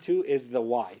go into is the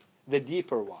why, the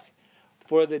deeper why.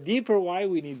 For the deeper why,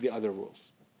 we need the other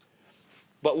rules.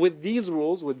 But with these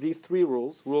rules, with these three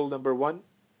rules, rule number one,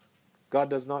 God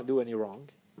does not do any wrong,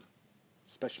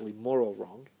 especially moral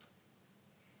wrong.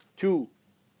 Two,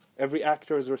 every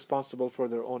actor is responsible for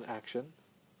their own action.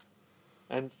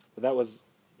 And that was,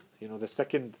 the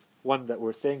second one that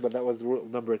we're saying, but that was rule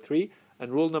number three.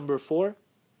 And rule number four,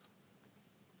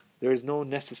 there is no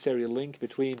necessary link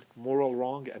between moral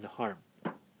wrong and harm.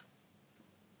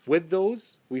 With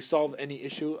those, we solve any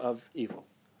issue of evil,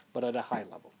 but at a high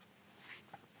level.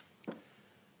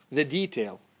 The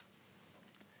detail.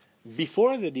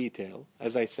 Before the detail,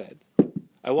 as I said,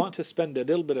 I want to spend a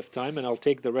little bit of time, and I'll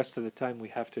take the rest of the time we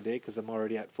have today because I'm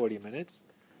already at 40 minutes,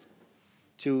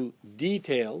 to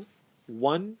detail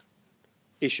one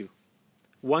issue,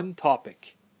 one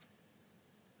topic.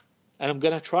 And I'm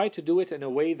going to try to do it in a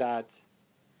way that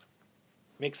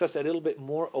makes us a little bit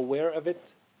more aware of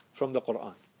it from the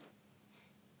Quran.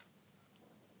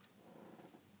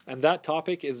 And that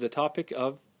topic is the topic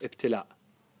of ibtila,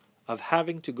 of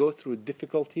having to go through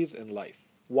difficulties in life.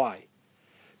 Why?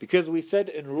 Because we said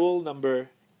in rule number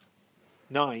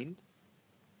 9,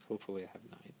 hopefully I have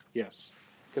 9, yes,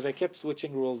 because I kept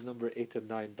switching rules number 8 and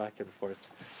 9 back and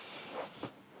forth.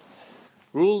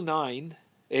 Rule 9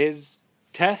 is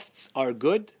tests are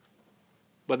good,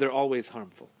 but they're always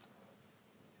harmful.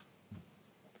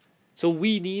 So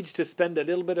we need to spend a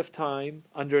little bit of time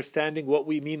understanding what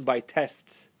we mean by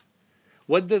tests.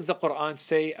 What does the Quran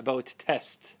say about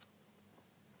test?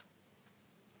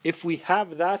 If we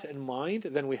have that in mind,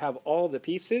 then we have all the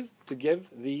pieces to give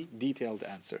the detailed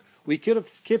answer. We could have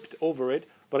skipped over it,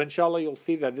 but inshallah you'll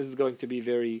see that this is going to be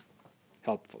very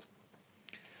helpful.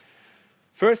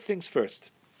 First things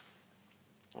first.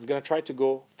 I'm going to try to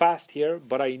go fast here,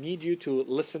 but I need you to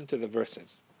listen to the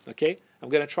verses. Okay? I'm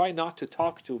going to try not to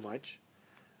talk too much,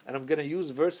 and I'm going to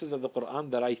use verses of the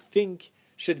Quran that I think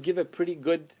should give a pretty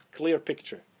good, clear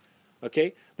picture.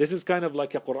 Okay? This is kind of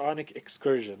like a Quranic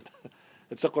excursion.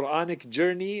 It's a Quranic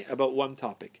journey about one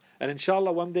topic. And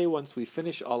inshallah, one day, once we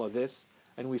finish all of this,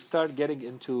 and we start getting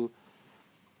into,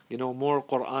 more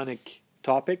Quranic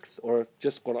topics, or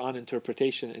just Quran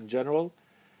interpretation in general,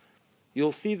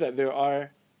 you'll see that there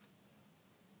are,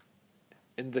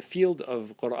 in the field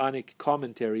of Quranic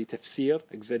commentary, tafsir,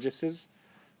 exegesis,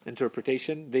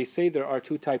 interpretation, they say there are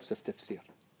two types of tafsir.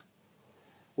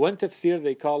 One tafsir,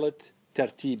 they call it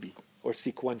tartibi, or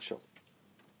sequential.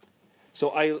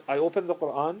 So I open the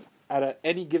Quran at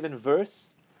any given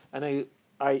verse, and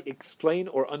I explain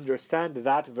or understand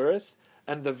that verse,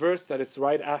 and the verse that is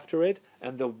right after it,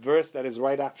 and the verse that is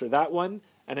right after that one,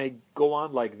 and I go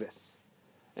on like this.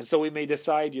 And so we may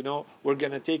decide, we're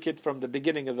going to take it from the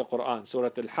beginning of the Quran, Surah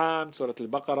Al-Hamd, Surah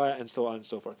Al-Baqarah, and so on and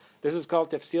so forth. This is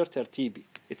called tafsir tartibi.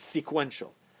 It's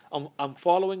sequential. I'm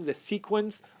following the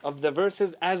sequence of the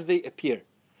verses as they appear.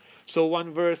 So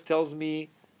one verse tells me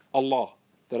Allah,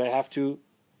 that I have to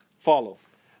follow.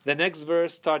 The next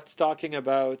verse starts talking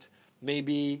about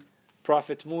maybe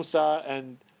Prophet Musa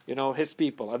and his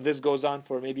people, and this goes on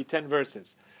for maybe 10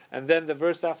 verses. And then the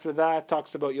verse after that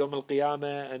talks about Yawm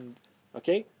al-Qiyamah, and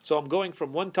okay? So I'm going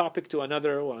from one topic to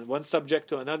another, one subject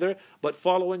to another, but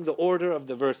following the order of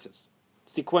the verses.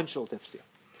 Sequential tafsir.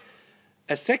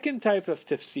 A second type of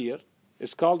tafsir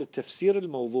is called the tafsir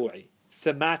al-mawdu'i,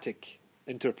 thematic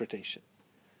interpretation.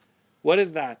 What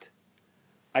is that?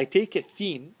 I take a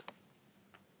theme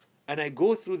and I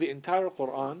go through the entire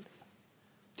Quran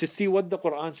to see what the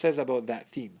Quran says about that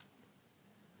theme.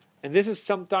 And this is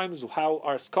sometimes how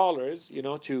our scholars,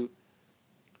 to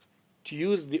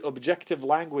use the objective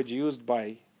language used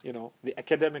by, the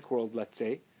academic world, let's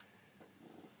say,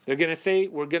 they're going to say,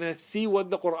 we're going to see what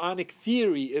the Quranic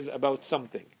theory is about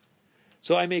something.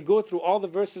 So I may go through all the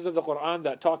verses of the Quran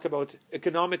that talk about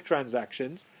economic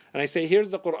transactions, and I say,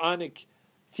 here's the Quranic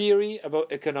theory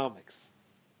about economics.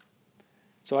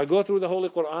 So I go through the Holy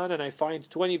Quran and I find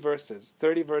 20 verses,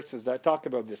 30 verses that talk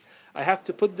about this. I have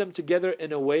to put them together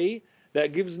in a way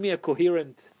that gives me a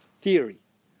coherent theory.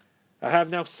 I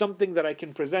have now something that I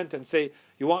can present and say,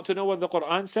 you want to know what the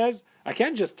Quran says? I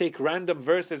can't just take random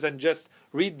verses and just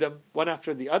read them one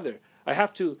after the other. I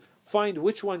have to find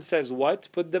which one says what,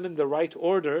 put them in the right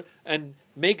order, and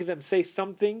make them say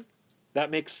something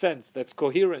that makes sense, that's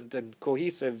coherent and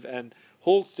cohesive and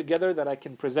holds together, that I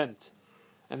can present.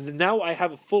 And now I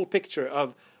have a full picture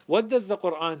of what does the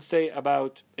Quran say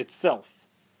about itself?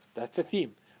 That's a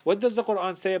theme. What does the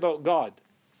Quran say about God?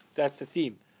 That's a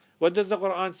theme. What does the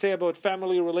Quran say about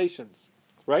family relations?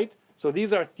 Right? So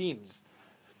these are themes.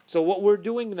 So what we're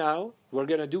doing now, we're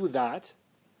going to do that,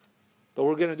 but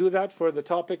we're going to do that for the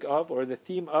topic of, or the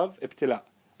theme of, ibtila.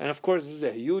 And of course, this is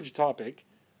a huge topic.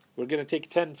 We're going to take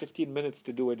 10, 15 minutes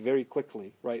to do it very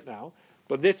quickly right now.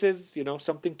 But this is,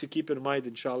 something to keep in mind,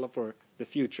 inshallah, for the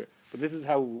future. But this is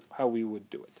how we would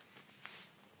do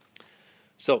it.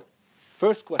 So,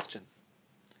 first question.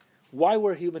 Why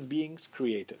were human beings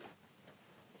created?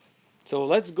 So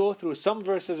let's go through some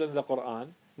verses in the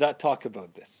Quran that talk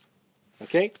about this.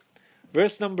 Okay?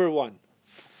 Verse number 1.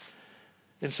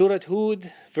 In Surah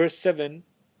Hud, verse 7,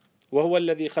 وَهُوَ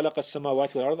الَّذِي خَلَقَ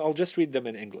السَّمَاوَاتِ وَالْأَرْضِ. I'll just read them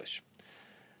in English.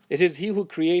 It is He who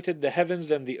created the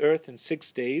heavens and the earth in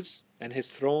 6 days, and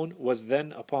His throne was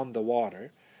then upon the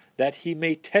water, that He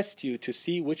may test you to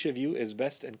see which of you is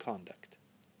best in conduct.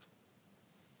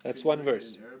 That's one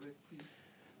verse.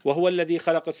 وهو الذي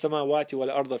خلق السماوات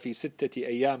والأرض في 6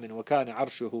 أيام وكان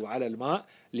عرشه على الماء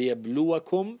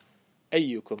ليبلوكم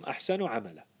أيكم أحسن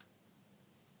عملا.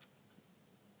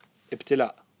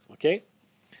 ابتلاء. Okay?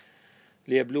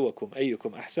 ليبلوكم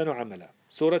أيكم أحسن عملا.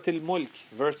 Surah Al-Mulk,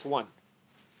 verse 1.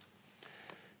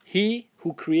 He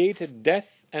who created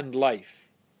death and life,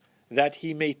 that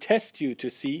He may test you to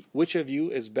see which of you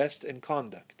is best in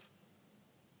conduct.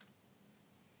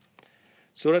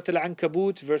 Surah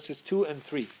Al-Ankabut, verses 2 and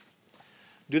 3.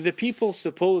 Do the people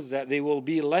suppose that they will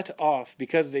be let off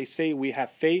because they say we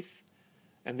have faith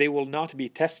and they will not be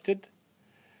tested?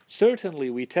 Certainly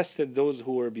we tested those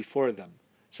who were before them.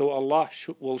 So Allah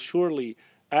will surely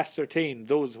ascertain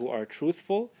those who are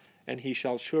truthful, and He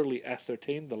shall surely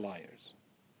ascertain the liars.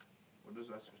 What does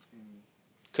ascertain mean?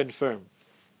 Confirm.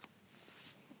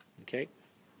 Okay?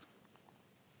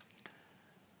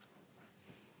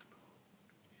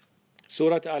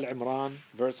 Surah Al-Imran,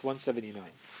 verse 179.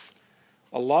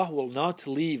 Allah will not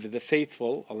leave the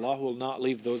faithful. Allah will not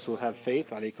leave those who have faith.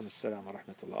 Alaykum as-salam wa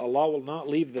rahmatullah. Allah will not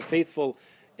leave the faithful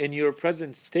in your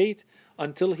present state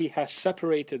until He has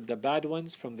separated the bad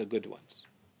ones from the good ones.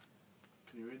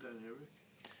 Can you read that in Arabic?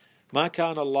 ما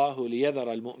كان الله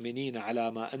ليذر المؤمنين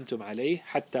على ما أنتم عليه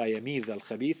حتى يميز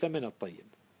الخبيث من الطيب.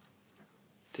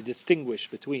 To distinguish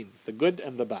between the good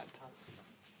and the bad.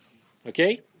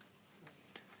 Okay?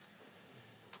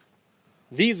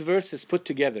 These verses put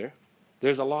together,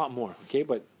 there's a lot more, okay?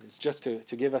 But it's just to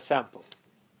give a sample.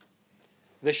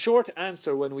 The short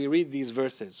answer when we read these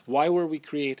verses, why were we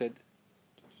created?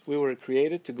 We were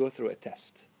created to go through a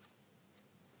test.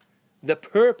 The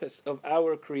purpose of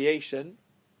our creation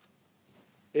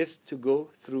is to go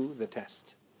through the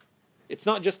test. It's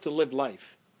not just to live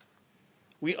life.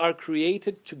 We are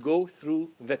created to go through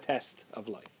the test of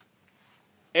life.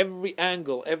 Every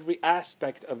angle, every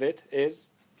aspect of it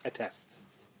is a test.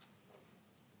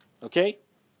 Okay?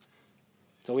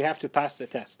 So we have to pass the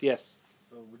test. Yes?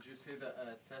 So would you say that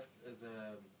a test is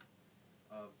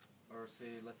or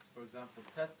say, let's, for example,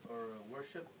 test or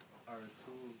worship are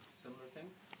two similar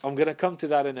things? I'm going to come to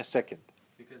that in a second.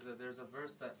 Because there's a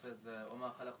verse that says,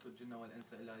 وَمَا خَلَقْتُ الْجِنَّ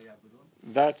وَالْإِنسَ إِلَّا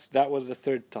لِيَعْبُدُونَ. That was the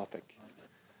third topic.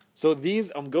 So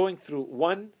these, I'm going through.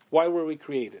 One, why were we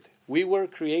created? We were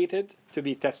created to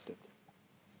be tested.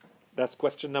 That's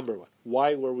question number 1.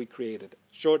 Why were we created?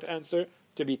 Short answer,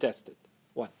 to be tested.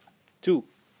 1. 2.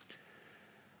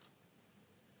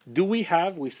 We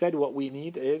said what we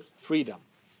need is freedom.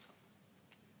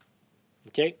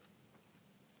 Okay?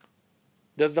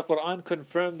 Does the Quran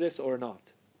confirm this or not?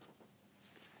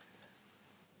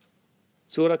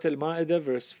 Surah Al-Ma'idah,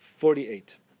 verse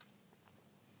 48.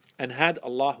 And had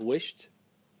Allah wished,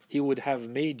 He would have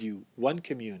made you one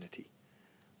community,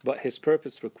 but His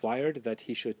purpose required that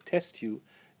He should test you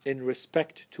in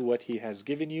respect to what He has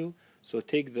given you, so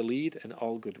take the lead in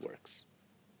all good works.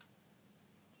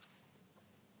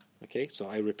 Okay, so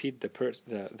I repeat the part.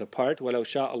 وَلَوْ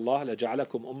شَاءَ اللَّهُ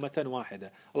لَجَعَلَكُمْ أُمَّةً وَاحِدًا.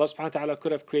 Allah subhanahu wa ta'ala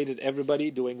could have created everybody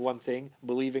doing one thing,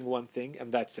 believing one thing,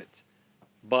 and that's it.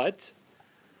 But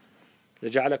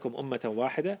لَجَعَلَكُمْ أُمَّةً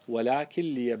وَاحِدًا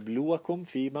وَلَكِنْ لِيَبْلُوَكُمْ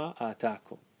فِي مَا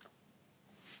آتَاكُمْ.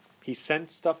 He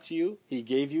sent stuff to you, He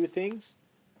gave you things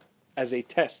as a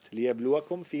test.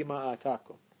 لِيَبْلُوَكُمْ فِي مَا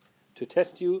آتَاكُمْ. To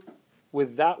test you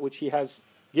with that which He has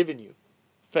given you.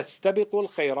 فَاسْتَبِقُوا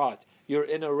الْخَيْرَاتِ. You're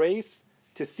in a race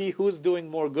to see who's doing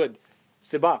more good.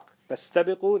 Sibaq.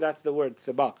 فَاسْتَبِقُوا, that's the word,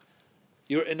 sibaq.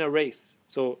 You're in a race.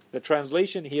 So the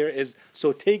translation here is,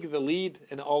 so take the lead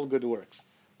in all good works.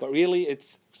 But really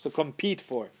it's to compete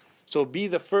for. So be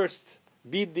the first,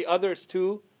 beat the others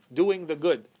to doing the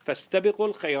good.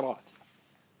 فَاسْتَبِقُوا الْخَيْرَاتِ.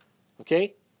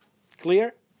 Okay?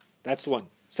 Clear? That's one.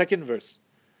 Second verse.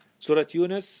 Surah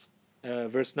Yunus,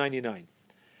 verse 99.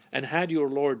 And had your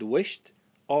Lord wished,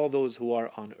 all those who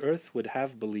are on earth would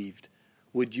have believed.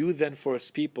 Would you then force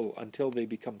people until they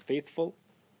become faithful?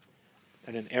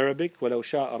 And in Arabic, وَلَوْ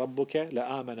شَاءَ رَبُّكَ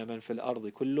لَآمَنَ مَنْ فِي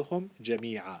الْأَرْضِ كُلُّهُمْ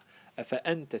جَمِيعًا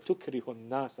أَفَأَنْتَ تُكْرِهُ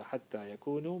النَّاسَ حَتَّى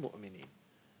يَكُونُوا مُؤْمِنِينَ.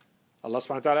 Allah subhanahu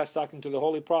wa ta'ala is talking to the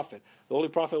Holy Prophet. The Holy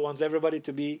Prophet wants everybody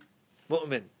to be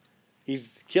mu'min.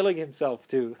 He's killing himself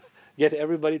to get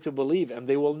everybody to believe, and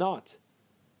they will not.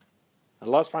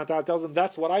 Allah subhanahu wa ta'ala tells them,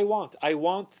 that's what I want. I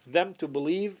want them to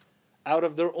believe out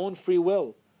of their own free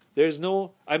will.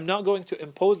 I'm not going to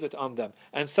impose it on them.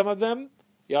 And some of them,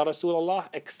 Ya Rasulullah,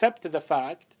 accept the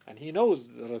fact, and he knows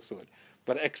the Rasul,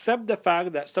 but accept the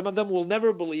fact that some of them will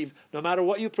never believe no matter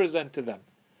what you present to them.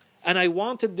 And I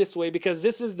want it this way because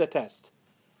this is the test.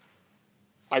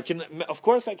 Of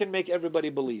course I can make everybody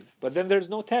believe, but then there's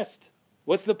no test.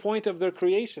 What's the point of their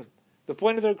creation? The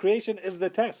point of their creation is the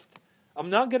test. I'm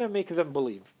not going to make them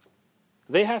believe.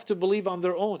 They have to believe on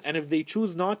their own. And if they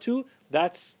choose not to,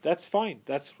 that's fine.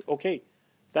 That's okay.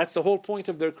 That's the whole point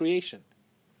of their creation.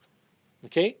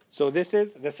 Okay? So this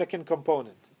is the second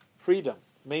component. Freedom.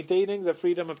 Maintaining the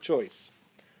freedom of choice.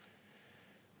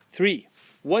 3.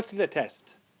 What's the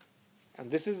test?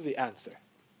 And this is the answer.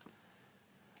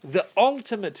 The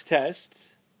ultimate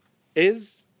test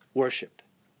is worship.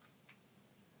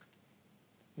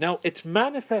 Now, it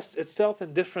manifests itself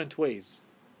in different ways.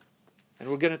 And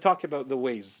we're going to talk about the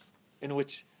ways in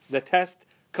which the test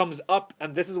comes up,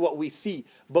 and this is what we see.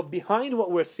 But behind what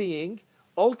we're seeing,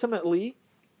 ultimately,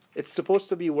 it's supposed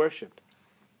to be worship.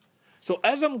 So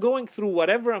as I'm going through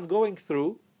whatever I'm going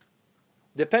through,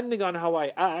 depending on how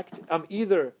I act, I'm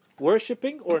either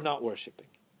worshipping or not worshipping.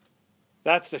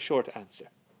 That's the short answer.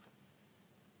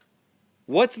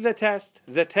 What's the test?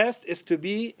 The test is to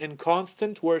be in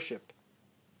constant worship.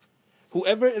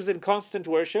 Whoever is in constant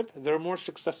worship, they're more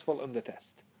successful in the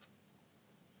test.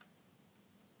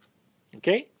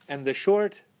 Okay? And the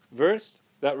short verse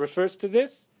that refers to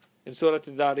this in Surah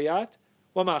Al-Dhariyat,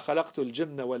 وَمَا خَلَقْتُ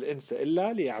الْجِنَّ وَالْإِنسَ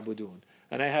إِلَّا لِيَعْبُدُونَ.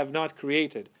 And I have not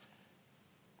created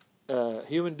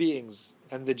human beings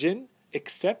and the jinn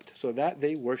except so that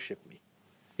they worship me.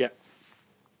 Yeah.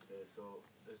 So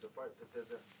there's a part that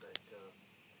doesn't,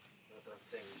 not that I'm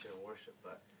saying we shouldn't worship,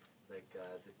 but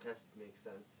the test makes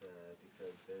sense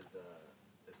because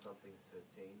there's something to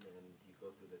attain, and you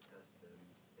go through the test, and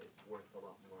it's worth a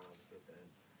lot more, obviously, at the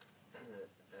end.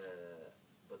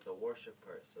 But the worship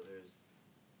part, so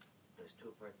there's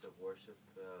two parts of worship.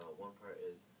 One part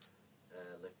is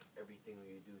everything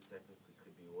you do technically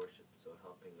could be worship. So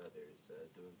helping others,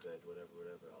 doing good,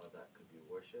 whatever, all that could be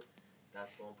worship.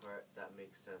 That's one part that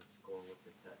makes sense going with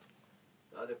the test.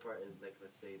 The other part is let's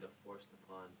say the forced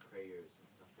upon prayers and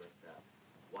stuff like that.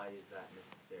 Why is that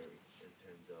necessary in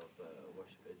terms of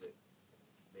worship? Is it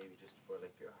maybe just for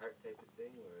your heart type of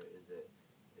thing, or is there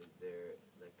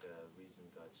a reason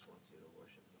God just wants you to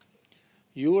worship him?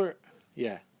 Sure.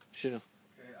 Okay,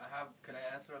 can I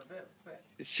answer a bit?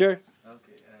 Sure.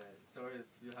 Okay, sorry if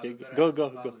you have a better Go.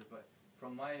 answer, but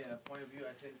from my point of view,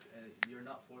 I think you're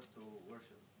not forced to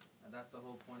worship. And that's the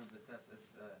whole point of the test. Is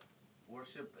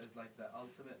worship is like the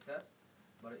ultimate test,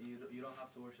 but you don't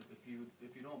have to worship. If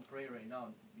you don't pray right now,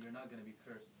 you're not going to be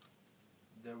cursed.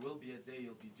 There will be a day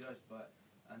you'll be judged, but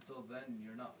until then,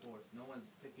 you're not forced. No one's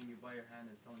taking you by your hand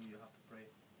and telling you have to pray.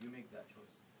 You make that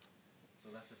choice. So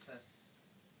that's a test.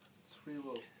 It's free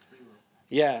will.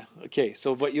 Yeah, okay.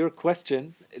 So, but your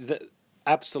question,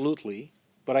 absolutely.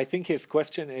 But I think his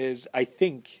question is,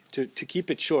 to keep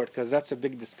it short, because that's a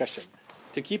big discussion.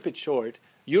 To keep it short,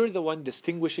 you're the one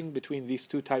distinguishing between these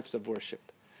two types of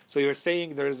worship. So you're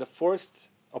saying there is a forced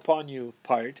upon you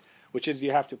part, which is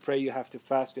you have to pray, you have to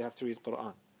fast, you have to read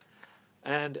Quran.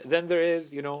 And then there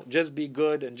is, just be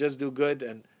good and just do good.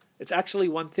 And it's actually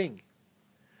one thing.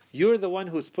 You're the one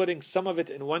who's putting some of it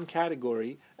in one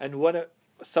category and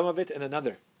some of it in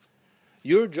another.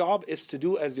 Your job is to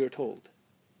do as you're told.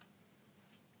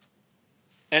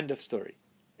 End of story.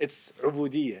 It's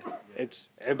ubudiyya. It's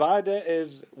ibadah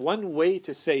is one way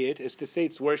to say it is to say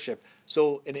it's worship.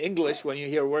 So in English, when you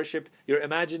hear worship, you're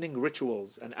imagining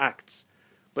rituals and acts.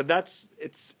 But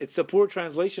it's a poor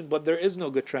translation, but there is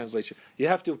no good translation. You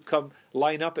have to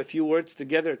line up a few words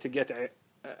together to get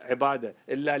ibadah.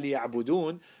 إِلَّا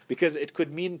لِيَعْبُدُونَ, because it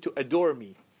could mean to adore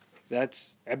me.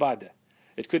 That's ibadah.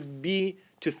 It could be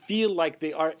to feel like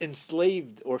they are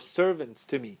enslaved or servants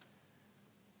to me.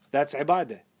 That's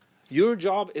ibadah. Your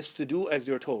job is to do as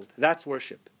you're told. That's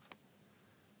worship.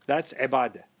 That's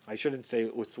ibadah. I shouldn't say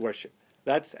it's worship.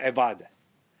 That's ibadah.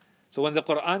 So when the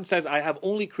Quran says, I have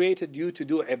only created you to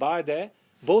do ibadah,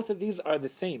 both of these are the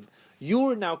same.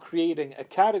 You're now creating a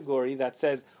category that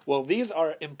says, well, these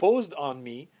are imposed on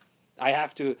me. I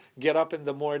have to get up in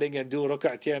the morning and do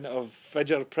rak'atayn of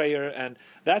Fajr prayer, and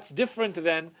that's different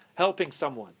than helping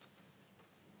someone.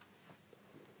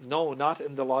 No, not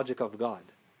in the logic of God.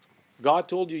 God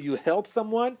told you help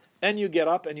someone and you get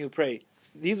up and you pray.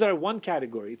 These are one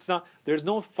category. There's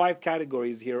no 5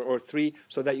 categories here or 3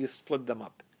 so that you split them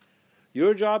up.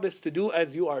 Your job is to do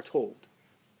as you are told.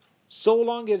 So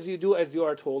long as you do as you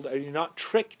are told, are you not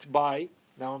tricked by,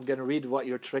 now I'm going to read what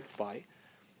you're tricked by,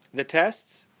 the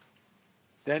tests,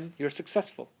 then you're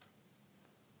successful.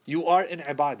 You are in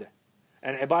ibadah.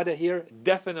 And ibadah here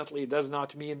definitely does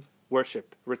not mean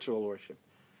worship, ritual worship.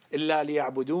 إِلَّا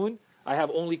لِيَعْبُدُونَ, I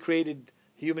have only created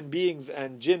human beings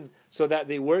and jinn so that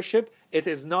they worship.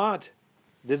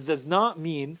 This does not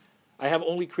mean I have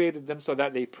only created them so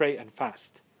that they pray and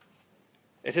fast.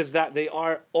 It is that they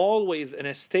are always in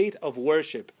a state of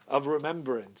worship, of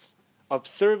remembrance, of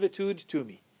servitude to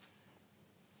me.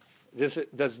 This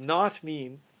does not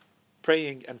mean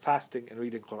praying and fasting and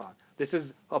reading Quran. This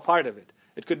is a part of it.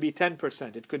 It could be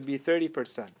 10%, it could be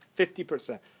 30%,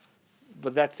 50%.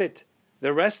 But that's it.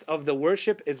 The rest of the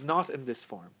worship is not in this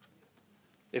form.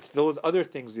 It's those other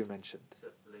things you mentioned. So,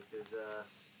 like there's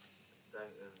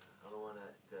I don't want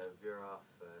to veer off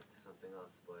to something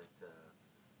else, but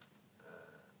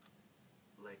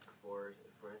like for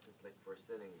instance, like for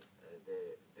sinning,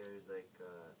 there's like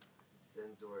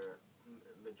sins where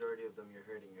majority of them you're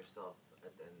hurting yourself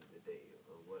at the end of the day.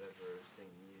 Or whatever sin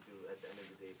you do, at the end of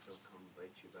the day, it's gonna come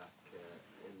bite you back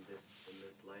in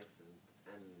this life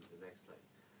and the next life.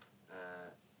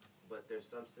 But there's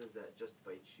some sins that just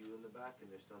bite you in the back,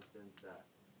 and there's some sins that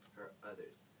hurt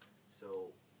others. So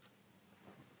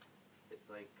it's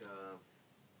like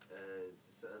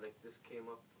like this came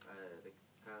up like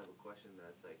kind of a question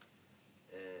that's like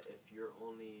if your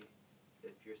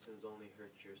sins only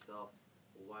hurt yourself,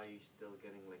 why are you still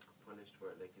getting like punished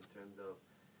for it? Like in terms of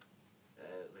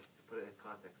like to put it in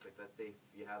context, like let's say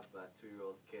you have a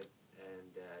 2-year-old kid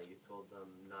and you told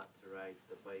them not to ride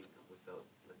the bike without,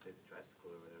 let's say, the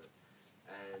tricycle or whatever,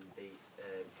 and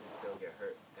they'll get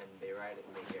hurt, and they ride it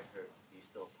and they get hurt. Do you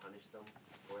still punish them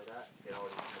for that? They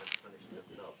already kind of punish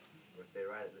themselves. Or if they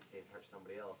ride it, let's say, and hurt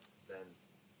somebody else, then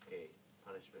okay,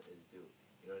 punishment is due.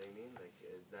 You know what I mean? Like,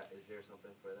 is there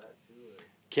something for that too? Or?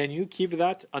 Can you keep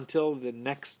that until the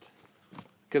next?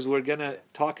 Because we're going to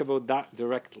talk about that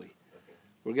directly. Okay.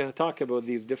 We're going to talk about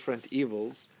these different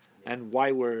evils and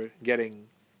why we're getting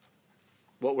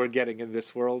what we're getting in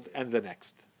this world and the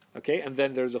next. Okay? And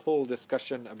then there's a whole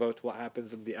discussion about what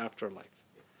happens in the afterlife.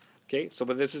 Okay?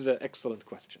 But this is an excellent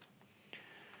question.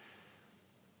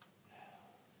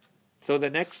 So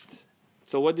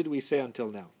what did we say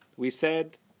until now? We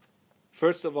said,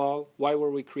 first of all, why were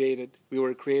we created? We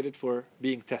were created for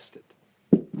being tested.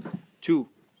 2,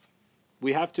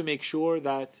 we have to make sure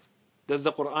that, does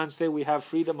the Quran say we have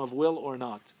freedom of will or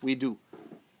not? We do.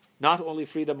 Not only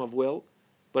freedom of will,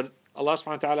 but Allah subhanahu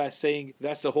wa ta'ala is saying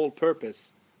that's the whole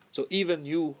purpose. So even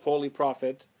you, Holy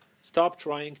Prophet, stop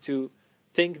trying to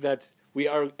think that we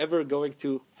are ever going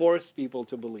to force people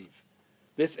to believe.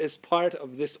 This is part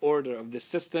of this order, of this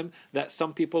system that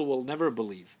some people will never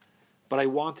believe. But I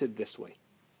want it this way,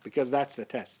 because that's the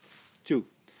test. 2.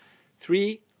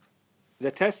 3,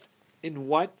 the test in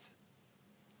what?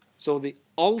 So the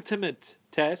ultimate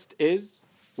test is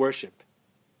worship.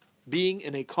 Being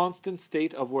in a constant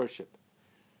state of worship.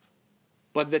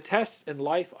 But the tests in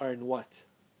life are in what?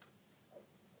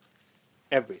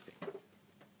 Everything.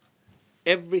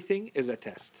 Everything is a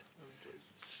test.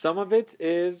 Some of it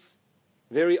is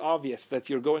very obvious that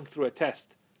you're going through a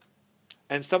test.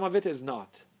 And some of it is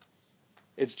not.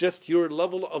 It's just your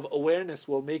level of awareness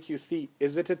will make you see,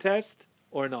 is it a test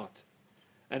or not?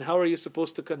 And how are you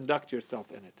supposed to conduct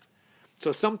yourself in it?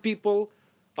 So some people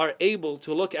are able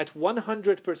to look at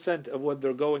 100% of what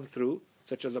they're going through,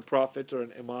 such as a prophet or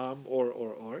an imam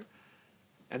or,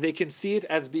 and they can see it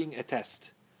as being a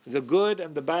test. The good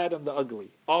and the bad and the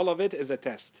ugly. All of it is a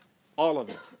test. All of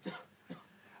it.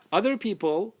 Other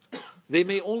people, they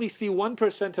may only see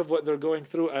 1% of what they're going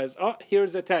through as,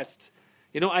 here's a test.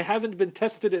 I haven't been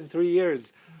tested in 3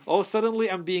 years. Suddenly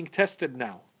I'm being tested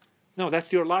now. No,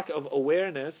 that's your lack of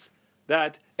awareness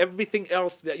that everything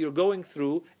else that you're going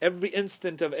through, every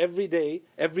instant of every day,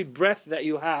 every breath that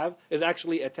you have is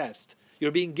actually a test.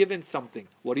 You're being given something.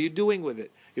 What are you doing with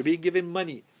it? You're being given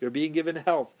money. You're being given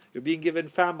health. You're being given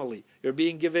family. You're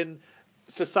being given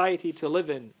society to live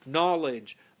in,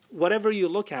 knowledge. Whatever you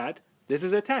look at, this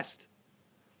is a test.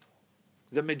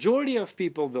 The majority of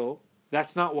people, though,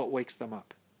 that's not what wakes them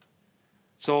up.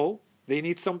 So they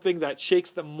need something that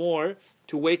shakes them more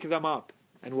to wake them up.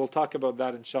 And we'll talk about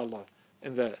that, inshallah,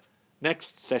 in the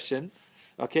next session.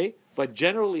 Okay? But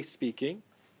generally speaking,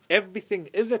 everything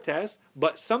is a test,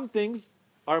 but some things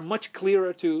are much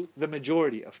clearer to the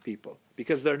majority of people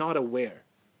because they're not aware.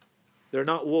 They're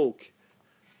not woke.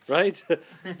 Right?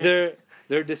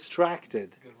 They're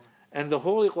distracted. And the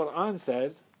Holy Quran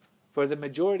says, for the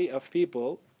majority of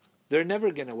people, they're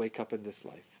never going to wake up in this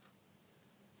life.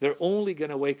 They're only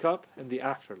going to wake up in the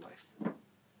afterlife.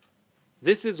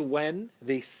 This is when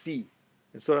they see.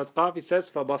 In Surah Qaf it says,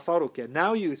 فَبَصَرُكَ.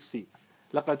 Now you see.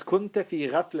 لَقَدْ كُنْتَ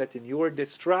فِي غَفْلَةٍ. You were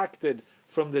distracted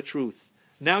from the truth.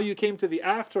 Now you came to the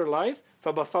afterlife.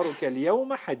 فَبَصَرُكَ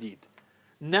الْيَوْمَ حَدِيدٌ.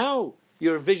 Now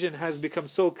your vision has become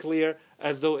so clear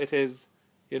as though it is,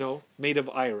 made of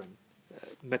iron,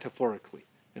 metaphorically,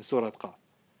 in Surah Qaf.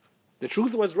 The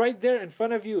truth was right there in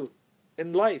front of you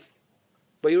in life,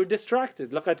 but you were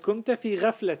distracted. لَقَدْ كُنْتَ فِي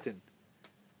غَفْلَةٍ.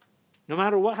 No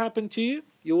matter what happened to you,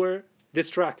 you were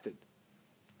distracted.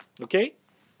 Okay?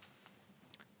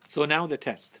 So now the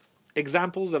test.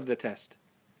 Examples of the test.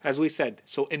 As we said,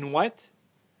 so in what?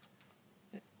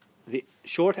 The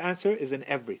short answer is in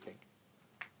everything.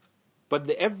 But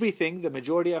the everything, the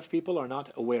majority of people are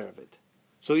not aware of it.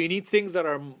 So you need things that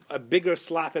are a bigger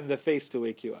slap in the face to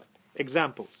wake you up.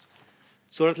 Examples.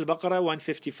 Surah Al-Baqarah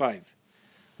 155.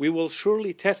 We will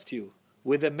surely test you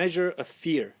with a measure of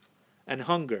fear and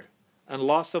hunger and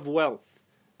loss of wealth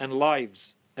and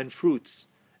lives and fruits,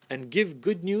 and give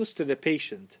good news to the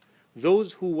patient,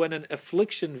 those who when an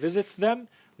affliction visits them,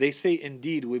 they say,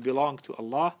 indeed we belong to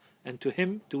Allah, and to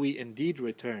Him do we indeed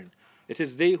return. It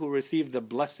is they who receive the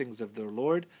blessings of their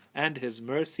Lord and His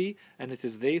mercy, and it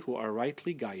is they who are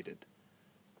rightly guided.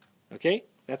 Okay?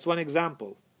 That's one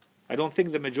example. I don't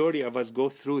think the majority of us go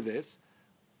through this,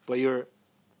 but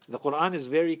the Quran is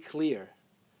very clear.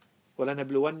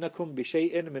 وَلَنَبْلُوَنَّكُمْ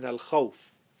بِشَيْءٍ مِنَ الْخَوْفِ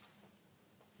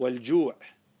وَالْجُوعِ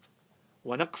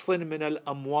وَنَقْصٍ مِنَ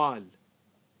الْأَمْوَالِ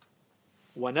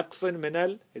وَنَقْصٍ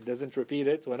مِنَ it doesn't repeat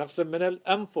it, وَنَقْصٍ مِنَ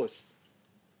الْأَنفُسِ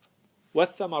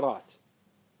وَالثَّمَرَاتِ.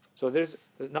 So there's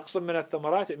نَقْصٍ مِنَ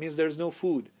الثَّمَرَاتِ, it means there's no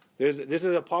food. This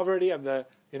is a poverty of the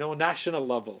national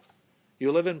level.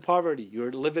 You live in poverty,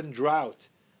 you live in drought.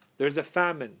 There's a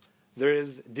famine, there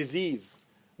is disease,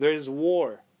 there is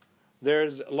war,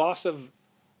 there's loss of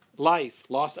life,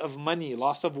 loss of money,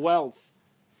 loss of wealth.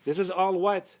 This is all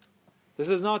what? This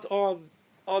is not all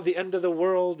the end of the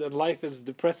world and life is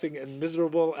depressing and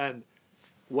miserable and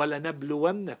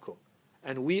وَلَنَبْلُوَنَّكُمْ.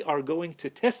 And we are going to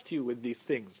test you with these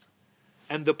things.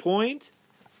 And the point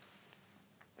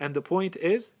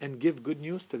is, and give good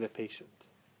news to the patient.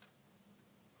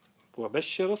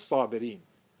 وَبَشِّرِ الصَّابِرِينَ.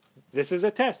 This is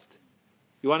a test.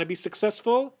 You want to be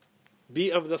successful?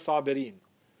 Be of the sabirin.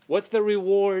 What's the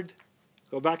reward?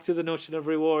 Go back to the notion of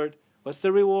reward. What's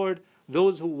the reward?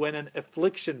 Those who, when an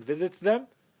affliction visits them,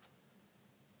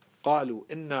 قَالُوا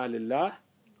إِنَّا لِلَّهِ.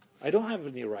 I don't have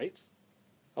any rights.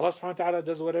 Allah subhanahu wa ta'ala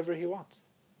does whatever He wants.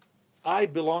 I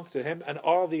belong to Him, and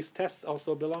all these tests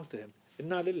also belong to Him.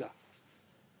 إِنَّا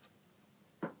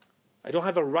لِلَّهِ. I don't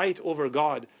have a right over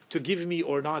God to give me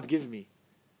or not give me.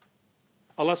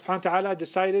 Allah subhanahu wa ta'ala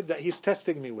decided that He's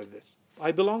testing me with this.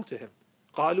 I belong to Him.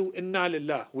 قَالُوا إِنَّا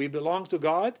لِلَّهِ. We belong to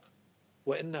God.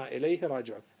 وَإِنَّا إِلَيْهِ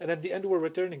رَاجِعُونَ. And at the end we're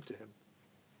returning to Him.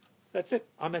 That's it.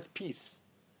 I'm at peace.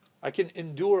 I can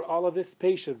endure all of this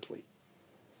patiently.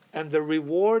 And the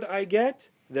reward I get,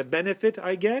 the benefit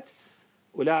I get,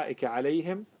 أُولَٰئِكَ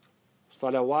عَلَيْهِمْ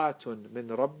صَلَوَاتٌ مِّن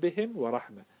رَبِّهِمْ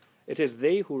وَرَحْمَةٌ. It is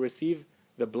they who receive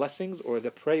the blessings or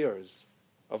the prayers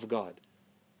of God.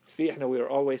 See, we are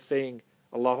always saying,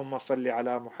 Allahumma salli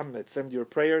ala Muhammad. Send your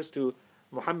prayers to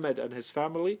Muhammad and his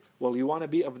family. Well, you want to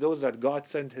be of those that God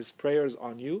sent His prayers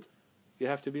on you. You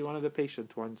have to be one of the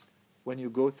patient ones when you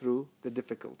go through the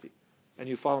difficulty. And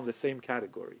you fall in the same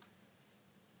category.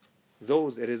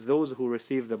 It is those who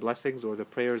receive the blessings or the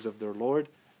prayers of their Lord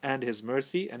and His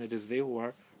mercy, and it is they who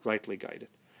are rightly guided.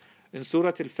 In Surah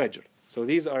Al-Fajr, so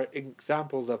these are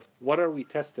examples of what are we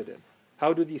tested in.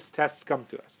 How do these tests come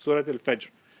to us? Surah Al-Fajr.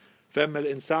 فَأَمَّا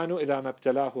الْإِنسَانُ إِذَا مَا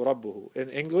ابْتَلَاهُ رَبُّهُ. In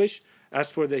English,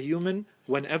 as for the human,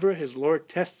 whenever his Lord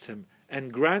tests him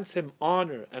and grants him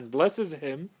honor and blesses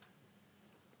him,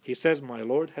 he says, my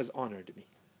Lord has honored me.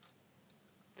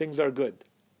 Things are good.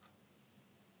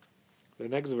 The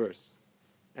next verse.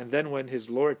 And then when his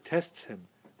Lord tests him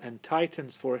and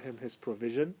tightens for him His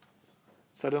provision,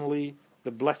 suddenly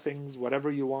the blessings, whatever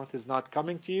you want, is not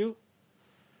coming to you.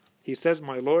 He says,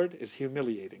 my Lord is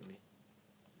humiliating me.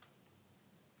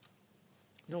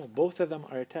 No, both of them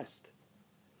are a test.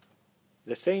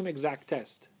 The same exact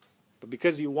test. But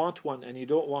because you want one and you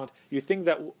don't want, you think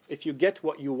that if you get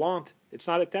what you want, it's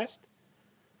not a test?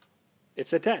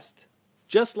 It's a test.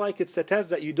 Just like it's a test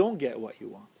that you don't get what you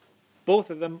want.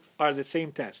 Both of them are the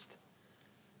same test.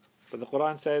 But the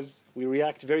Quran says we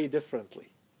react very differently.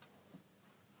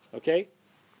 Okay?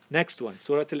 Next one,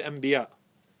 Surah Al-Anbiya.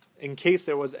 In case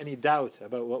there was any doubt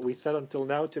about what we said until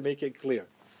now, to make it clear.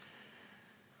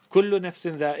 كل نفس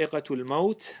ذائقة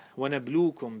الموت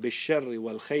ونبلوكم بالشر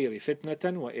والخير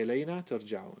فتنة وإلينا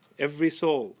ترجعون. Every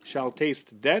soul shall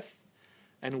taste death,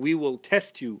 and we will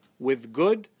test you with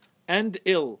good and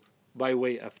ill by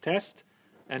way of test,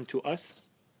 and to us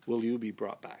will you be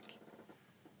brought back.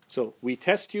 So we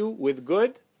test you with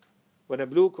good,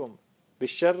 وَنَبْلُوكُمْ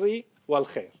بِالشَّرِّ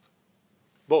وَالْخَيْرِ.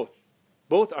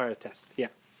 Both are a test. Yeah.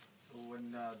 So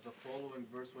when the following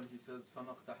verse, when he says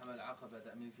فَمَا اقْتَحَمَ الْعَقَبَةَ,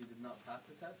 that means he did not pass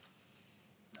the test?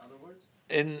 In other words?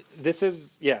 And this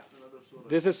is, yeah, It's another surah.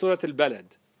 this is Surah Al-Balad.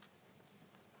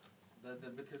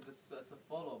 Because it's a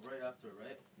follow-up right after,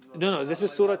 right? No, this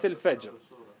is Surah Al-Fajr.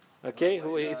 Okay,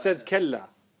 it says كلا.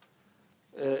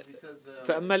 He says,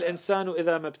 فأما الإنسان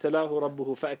إذا ما ابتلاه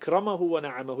ربه فأكرمه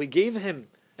ونعمه. He gave him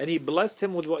and he blessed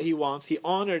him with what he wants. He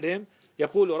honored him.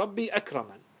 يقول ربي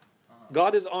أكرمن.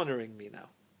 God is honoring me now.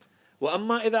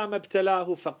 وأما إذا ما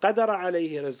ابتلاه فقدر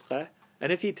عليه رزقه.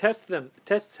 And if he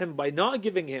tests him by not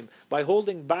giving him, by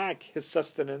holding back his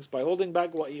sustenance, by holding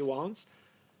back what he wants,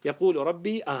 يقول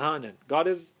ربي أهانن. God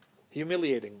is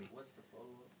humiliating me. what's the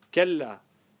follow-up? كلا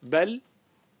بل.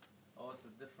 Oh, it's a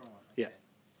different one. Yeah. Okay.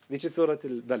 Which is Surah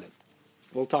Al-Balad.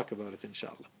 We'll talk about it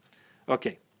inshallah.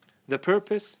 Okay. The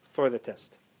purpose for the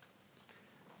test.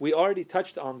 We already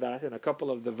touched on that in a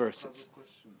couple of the I have verses. a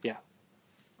question. Yeah.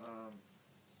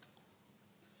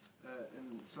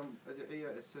 In some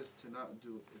ad'iyah it says to not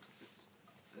do, it's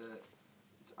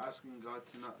asking God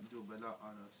to not do bala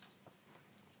on us.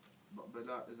 But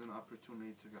bala is an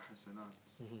opportunity to get hasanat.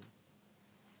 Mhm.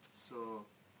 So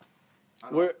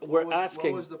We're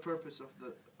asking. What was the purpose of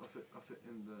it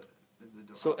in the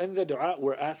dua? So in the dua,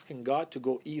 we're asking God to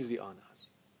go easy on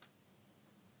us.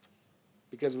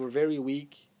 Because we're very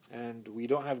weak and we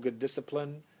don't have good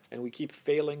discipline and we keep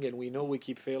failing and we know we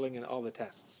keep failing in all the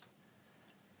tests.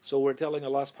 So we're telling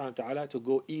Allah subhanahu wa ta'ala to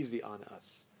go easy on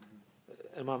us.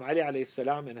 Imam Ali alayhi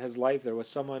salam, in his life, there was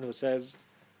someone who says,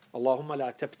 Allahumma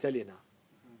la tabtalina.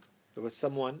 There was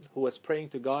someone who was praying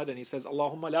to God and he says,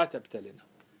 Allahumma la tabtalina.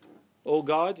 Oh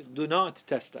God, do not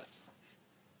test us.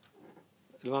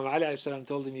 Imam Ali alayhi salam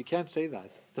told him, you can't say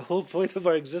that. The whole point of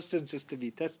our existence is to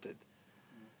be tested.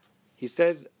 He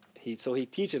says, so he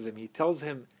teaches him, he tells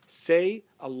him, say,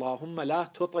 Allahumma la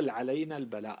tutal alayna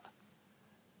al-bala.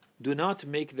 Do not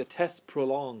make the test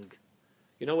prolong.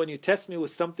 You know, when you test me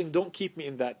with something, don't keep me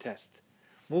in that test.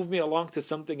 Move me along to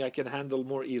something I can handle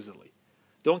more easily.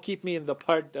 Don't keep me in the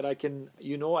part that I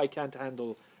can't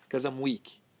handle because I'm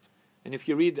weak. And if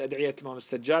you read Ad'iyat Imam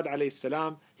Sajjad alayhi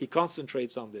salam, he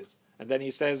concentrates on this. And then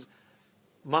he says,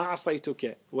 Ma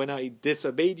asaytuke. When I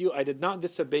disobeyed you, I did not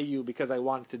disobey you because I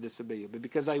wanted to disobey you, but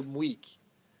because I'm weak.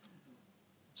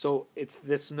 So it's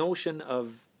this notion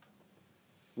of,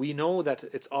 we know that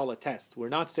it's all a test. We're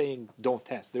not saying don't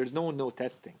test. There's no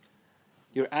testing.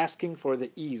 You're asking for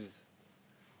the ease.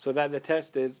 So that the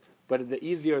test is, but the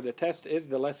easier the test is,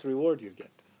 the less reward you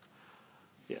get.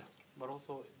 Yeah. But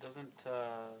also, doesn't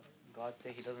God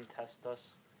say He doesn't test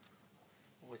us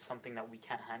with something that we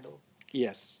can't handle?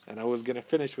 Yes. And I was going to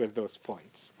finish with those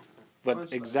points. But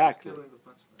Punchline. exactly. Stealing the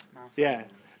punchline. No, it's Yeah.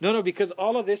 not. No, because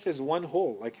all of this is one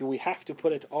whole. Like, we have to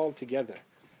put it all together.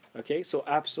 Okay? So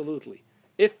absolutely.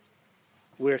 If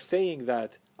we're saying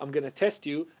that I'm going to test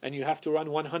you and you have to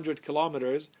run 100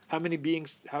 kilometers, how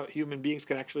human beings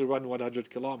can actually run 100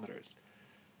 kilometers?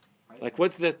 Like,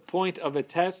 what's the point of a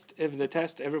test if the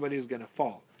test everybody's going to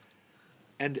fall?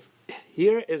 And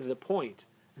here is the point.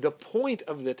 The point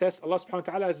of the test, Allah subhanahu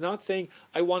wa ta'ala is not saying,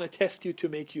 I want to test you to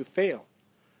make you fail.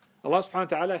 Allah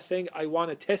subhanahu wa ta'ala is saying, I want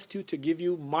to test you to give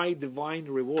you my divine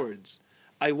rewards.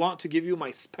 I want to give you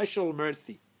my special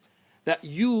mercy. That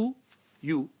you,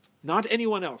 not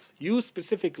anyone else, you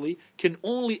specifically, can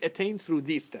only attain through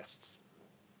these tests.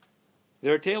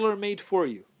 They're tailor-made for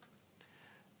you.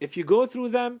 If you go through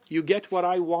them, you get what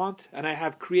I want and I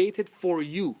have created for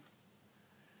you.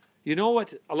 You know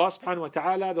what Allah subhanahu wa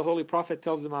ta'ala, the Holy Prophet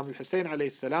tells Imam al-Hussein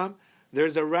alayhi salam,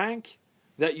 there's a rank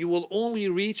that you will only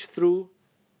reach through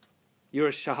your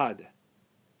shahada,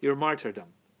 your martyrdom.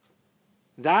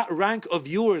 That rank of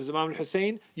yours, Imam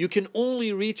al-Hussein, you can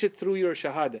only reach it through your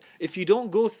shahada. If you don't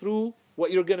go through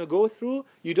what you're going to go through,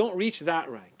 you don't reach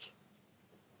that rank.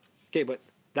 Okay, but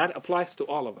that applies to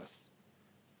all of us.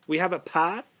 We have a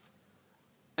path,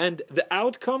 and the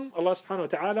outcome, Allah subhanahu wa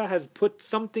ta'ala has put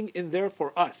something in there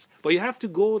for us. But you have to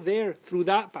go there through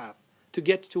that path to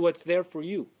get to what's there for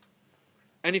you.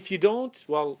 And if you don't,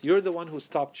 well, you're the one who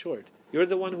stopped short. You're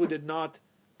the one who did not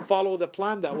follow the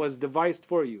plan that was devised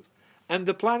for you. And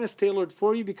the plan is tailored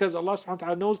for you because Allah subhanahu wa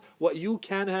ta'ala knows what you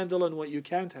can handle and what you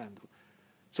can't handle.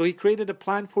 So He created a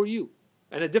plan for you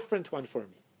and a different one for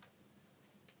me.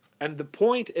 And the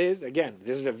point is, again,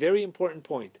 this is a very important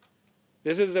point.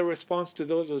 This is the response to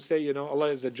those who say, Allah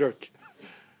is a jerk.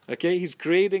 Okay, He's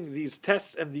creating these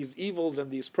tests and these evils and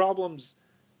these problems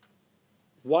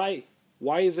Why?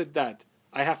 Why is it that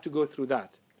I have to go through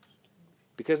that?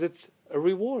 Because it's a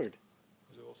reward.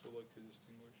 Is it also like to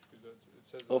distinguish? Because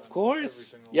it says that Of in course. every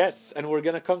single Yes, one. and we're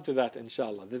going to come to that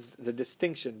inshallah. This is the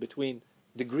distinction between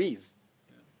degrees.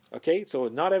 Okay, so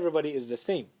not everybody is the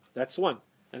same. That's one.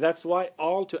 And that's why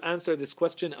all to answer this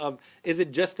question of, is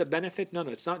it just a benefit? No,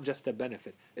 it's not just a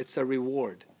benefit. It's a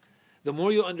reward. The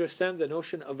more you understand the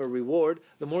notion of a reward,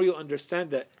 the more you understand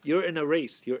that you're in a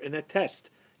race, you're in a test.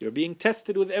 You're being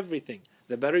tested with everything.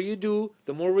 The better you do,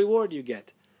 the more reward you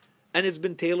get. And it's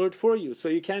been tailored for you. So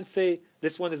you can't say,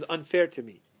 this one is unfair to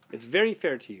me. It's very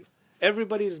fair to you.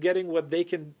 Everybody is getting what they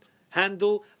can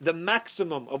handle, the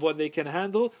maximum of what they can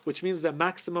handle, which means the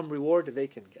maximum reward they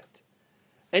can get.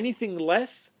 Anything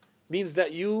less means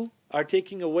that you are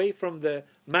taking away from the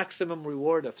maximum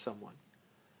reward of someone.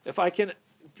 If I can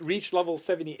reach level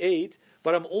 78,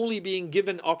 but I'm only being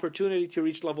given opportunity to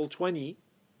reach level 20,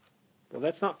 well,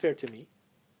 that's not fair to me.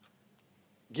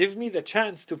 Give me the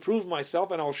chance to prove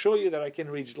myself, and I'll show you that I can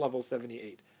reach level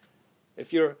 78.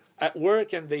 If you're at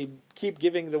work and they keep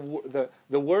giving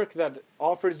the work that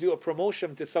offers you a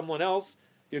promotion to someone else,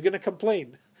 you're going to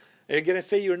complain. You're going to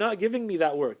say, you're not giving me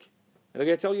that work. And they're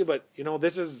going to tell you, but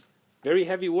this is very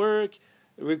heavy work.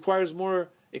 It requires more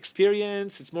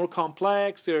experience. It's more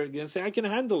complex. You're going to say, I can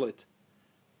handle it.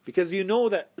 Because you know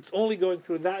that it's only going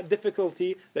through that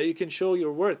difficulty that you can show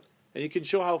your worth. And you can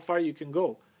show how far you can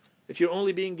go. If you're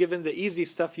only being given the easy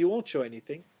stuff, you won't show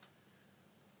anything.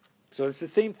 So it's the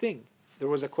same thing. There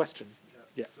was a question.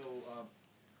 Yeah. So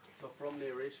from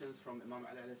narrations from Imam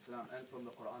Ali alayhi salam and from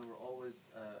the Quran, we're always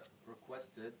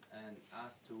requested and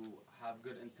asked to have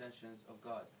good intentions of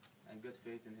God and good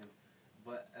faith in Him.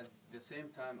 But at the same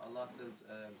time, Allah says,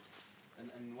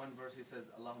 in one verse He says,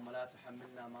 Allahumma la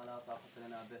tuhammilna ma la taqata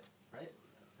lana bih, right?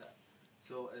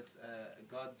 So it's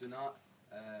God do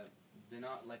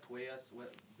not like weigh us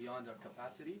beyond our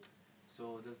capacity.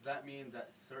 So does that mean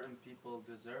that certain people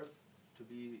deserve to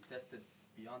be tested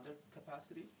beyond their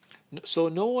capacity? So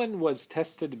no one was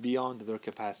tested beyond their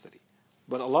capacity.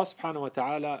 But Allah subhanahu wa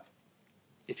ta'ala,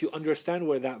 if you understand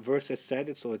where that verse is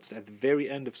said, so it's at the very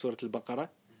end of Surah Al-Baqarah,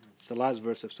 it's the last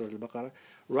verse of Surah Al-Baqarah,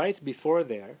 right before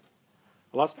there,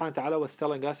 Allah subhanahu wa ta'ala was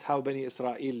telling us how Bani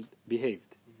Israel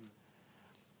behaved.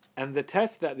 And the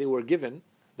test that they were given,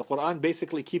 the Quran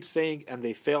basically keeps saying, and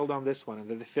they failed on this one, and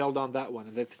then they failed on that one,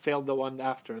 and they failed the one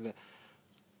after.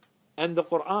 And the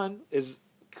Quran is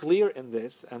clear in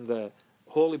this, and the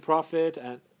Holy Prophet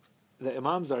and the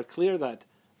Imams are clear that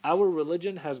our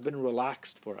religion has been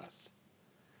relaxed for us.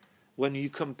 When you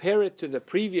compare it to the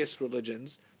previous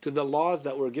religions, to the laws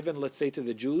that were given, let's say, to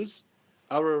the Jews,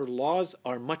 our laws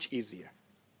are much easier.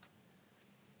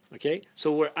 Okay?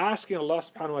 So we're asking Allah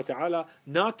subhanahu wa ta'ala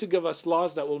not to give us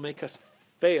laws that will make us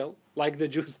fail like the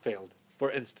Jews failed,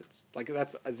 for instance. Like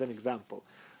that's as an example.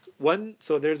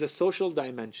 So there's a social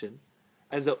dimension.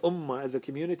 As a ummah, as a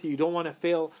community, you don't want to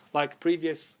fail like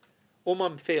previous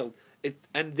ummah failed.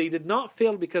 And they did not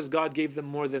fail because God gave them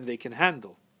more than they can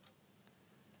handle.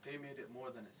 They made it more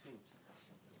than it seems.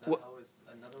 Is that how is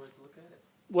another way to look at it?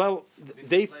 Well,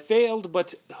 they failed,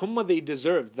 but ummah they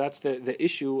deserved. That's the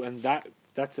issue, and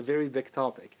that's a very big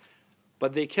topic.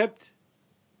 But they kept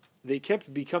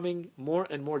becoming more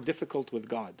and more difficult with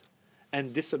God,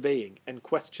 and disobeying and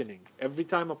questioning. Every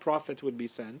time a prophet would be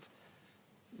sent,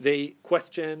 they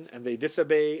question and they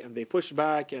disobey and they push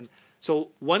back. And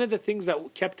so one of the things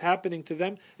that kept happening to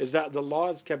them is that the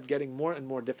laws kept getting more and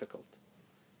more difficult.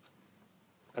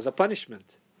 As a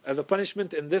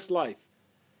punishment in this life,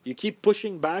 you keep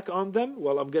pushing back on them,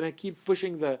 well, I'm going to keep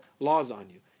pushing the laws on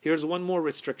you. Here's one more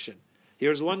restriction.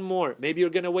 Here's one more. Maybe you're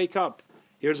going to wake up.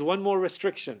 Here's one more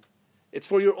restriction. It's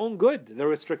for your own good, the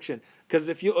restriction. Because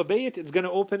if you obey it, it's going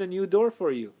to open a new door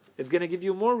for you. It's going to give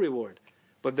you more reward.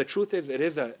 But the truth is, it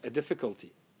is a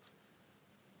difficulty.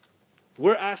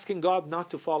 We're asking God not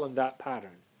to fall in that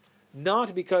pattern.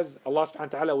 Not because Allah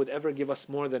subhanahu wa ta'ala would ever give us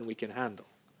more than we can handle.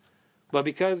 But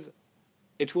because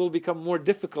it will become more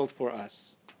difficult for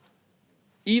us.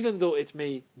 Even though it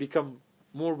may become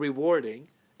more rewarding,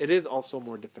 it is also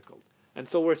more difficult. And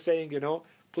so we're saying,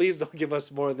 please don't give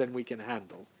us more than we can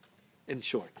handle. In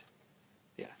short.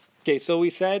 Yeah. Okay, so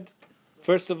we said,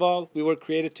 first of all, we were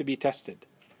created to be tested.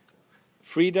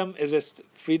 Freedom is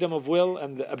freedom of will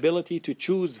and the ability to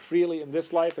choose freely in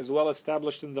this life is well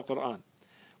established in the Quran.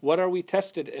 What are we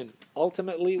tested in?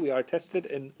 Ultimately, we are tested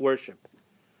in worship.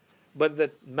 But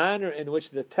the manner in which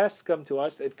the tests come to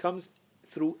us, it comes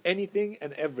through anything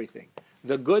and everything.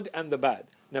 The good and the bad.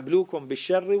 نَبْلُوكُمْ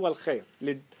بِالشَّرِّ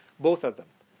وَالْخَيْرِ. Both of them.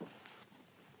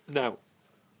 Now,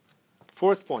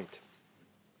 fourth point.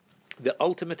 The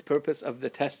ultimate purpose of the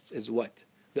tests is what?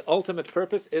 The ultimate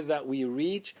purpose is that we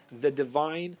reach the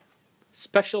divine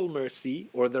special mercy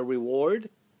or the reward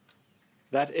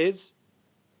that is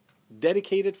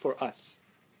dedicated for us.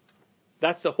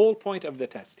 That's the whole point of the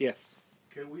test. Yes.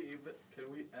 Can we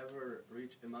ever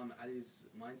reach Imam Ali's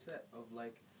mindset of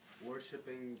like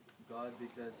worshiping God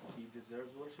because he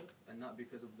deserves worship and not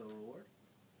because of the reward?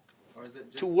 Or is it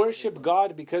just To worship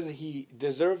God because he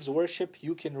deserves worship,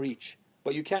 you can reach.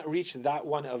 But you can't reach that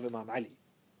one of Imam Ali.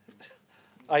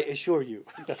 I assure you.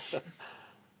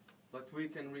 But we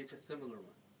can reach a similar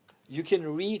one. You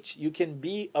can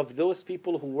be of those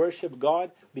people who worship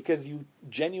God because you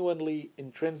genuinely,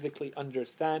 intrinsically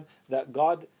understand that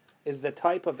God is the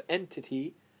type of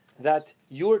entity that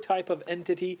your type of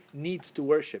entity needs to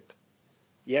worship.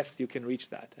 Yes, you can reach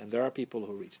that. And there are people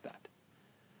who reach that.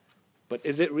 But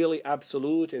is it really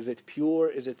absolute? Is it pure?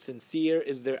 Is it sincere?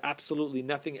 Is there absolutely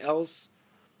nothing else?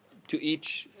 To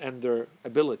each and their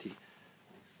ability.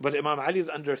 But Imam Ali's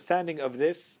understanding of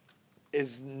this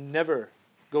is never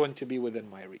going to be within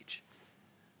my reach.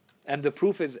 And the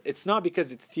proof is, it's not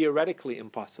because it's theoretically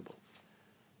impossible.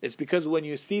 It's because when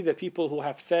you see the people who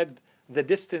have said the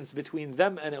distance between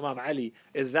them and Imam Ali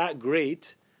is that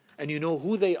great, and you know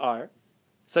who they are,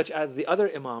 such as the other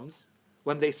Imams,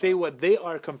 when they say what they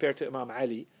are compared to Imam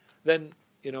Ali, then,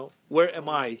 where am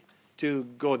I to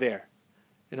go there?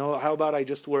 How about I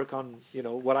just work on,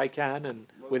 what I can and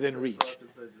within reach.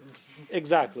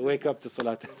 Exactly, wake up to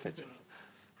Salat al-Fajr.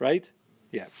 Right?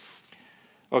 Yeah.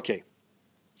 Okay.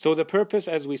 So the purpose,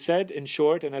 as we said, in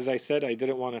short, and as I said, I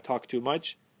didn't want to talk too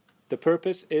much, the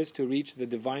purpose is to reach the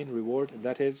divine reward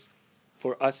that is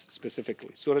for us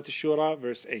specifically. Surah Ash-Shura,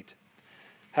 verse 8.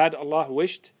 Had Allah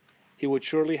wished, He would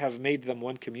surely have made them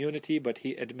one community, but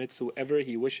He admits whoever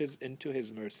He wishes into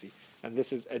His mercy. And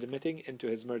this is admitting into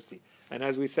His mercy. And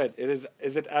as we said, is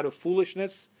it out of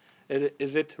foolishness?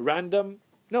 Is it random?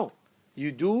 No.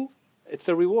 You do, it's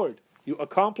a reward. You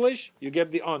accomplish, you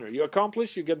get the honor. You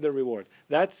accomplish, you get the reward.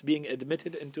 That's being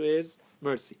admitted into His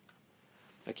mercy.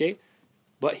 Okay?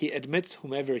 But He admits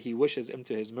whomever He wishes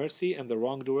into His mercy, and the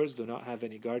wrongdoers do not have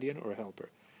any guardian or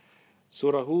helper.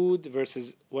 Surah Hud,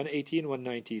 verses 118,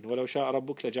 119. وَلَوْ شَاءَ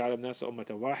رَبُّكَ لَجَعَلَ النَّاسَ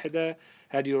أُمَّةً وَاحِدًا.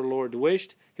 Had your Lord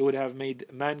wished, He would have made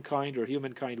mankind or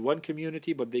humankind one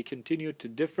community, but they continue to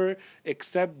differ,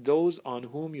 except those on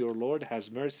whom your Lord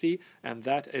has mercy, and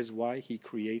that is why He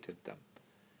created them.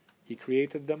 He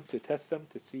created them to test them,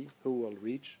 to see who will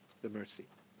reach the mercy.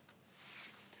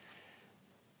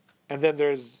 And then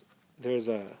there's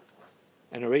a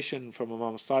narration from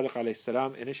Imam Sadiq alayhi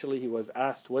salam. Initially he was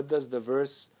asked, what does the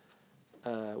verse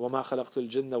وَمَا خَلَقْتُ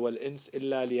الْجِنَّ وَالْإِنسِ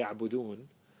إِلَّا لِيَعْبُدُونَ?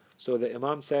 So the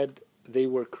Imam said they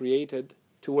were created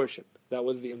to worship. That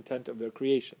was the intent of their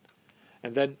creation.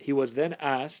 And then he was then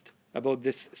asked about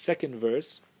this second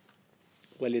verse,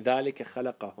 وَلِذَلِكَ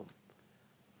خَلَقَهُمْ.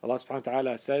 Allah subhanahu wa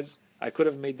ta'ala says, I could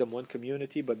have made them one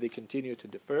community, but they continue to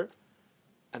differ,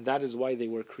 and that is why they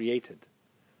were created.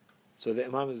 So the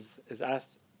Imam is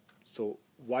asked, so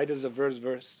why does the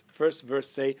first verse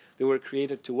say they were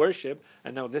created to worship,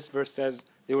 and now this verse says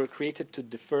they were created to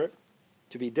differ,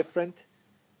 to be different?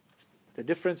 The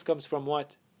difference comes from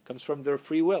what? Comes from their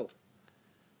free will.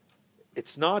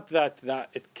 It's not that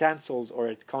it cancels or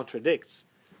it contradicts.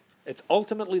 It's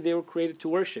ultimately they were created to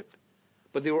worship.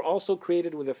 But they were also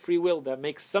created with a free will that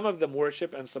makes some of them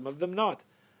worship and some of them not.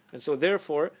 And so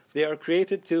therefore, they are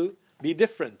created to be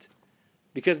different.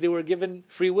 Because they were given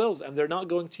free wills and they're not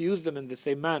going to use them in the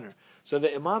same manner. So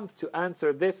the Imam, to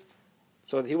answer this,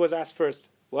 so he was asked first,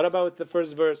 what about the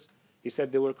first verse? He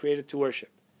said they were created to worship.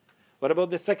 What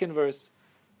about the second verse?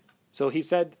 So he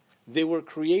said they were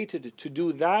created to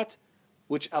do that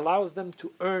which allows them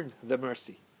to earn the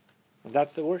mercy. And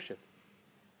that's the worship.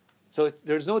 So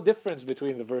there's no difference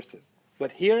between the verses.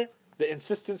 But here, the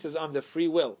insistence is on the free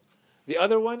will. The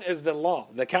other one is the law,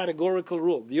 the categorical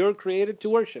rule. You're created to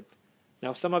worship.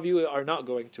 Now, some of you are not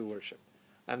going to worship.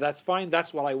 And that's fine.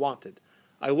 That's what I wanted.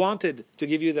 I wanted to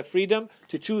give you the freedom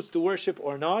to choose to worship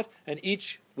or not, and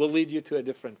each will lead you to a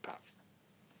different path.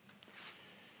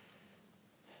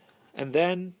 And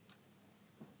then,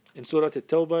 in Surah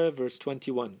At-Tawbah, verse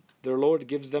 21, their Lord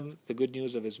gives them the good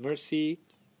news of His mercy.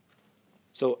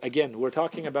 So again, we're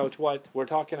talking about what? We're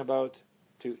talking about,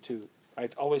 I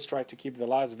always try to keep the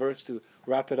last verse to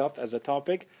wrap it up as a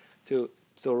topic,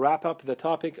 so wrap up the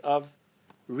topic of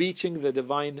reaching the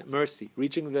divine mercy,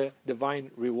 reaching the divine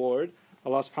reward.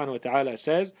 Allah subhanahu wa ta'ala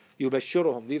says,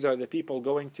 يُبَشِّرُهُمْ. These are the people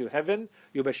going to heaven.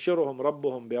 يُبَشِّرُهُمْ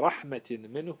رَبُّهُمْ بِرَحْمَةٍ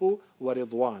مِّنْهُ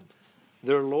وَرِضْوَانٍ.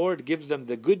 Their Lord gives them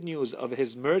the good news of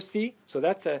His mercy. So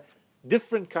that's a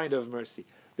different kind of mercy.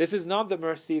 This is not the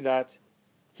mercy that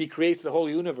He creates the whole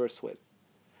universe with.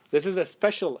 This is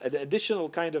an additional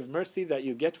kind of mercy that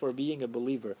you get for being a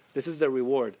believer. This is the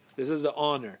reward. This is the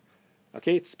honor.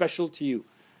 Okay, it's special to you.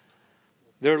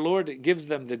 Their Lord gives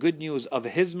them the good news of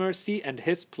His mercy and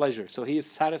His pleasure. So He is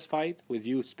satisfied with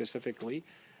you specifically.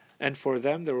 And for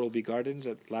them there will be gardens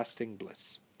of lasting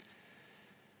bliss.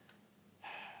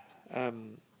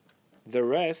 The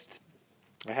rest,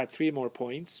 I had 3 more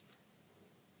points.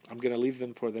 I'm going to leave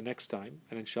them for the next time.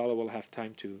 And inshallah we'll have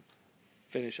time to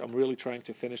finish. I'm really trying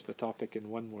to finish the topic in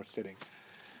one more sitting.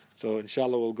 So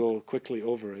inshallah we'll go quickly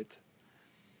over it.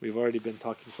 We've already been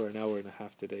talking for an hour and a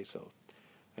half today, so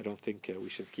I don't think we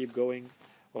should keep going.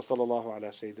 وصلى الله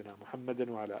على سيدنا محمد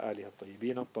وعلى آله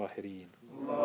الطيبين الطاهرين.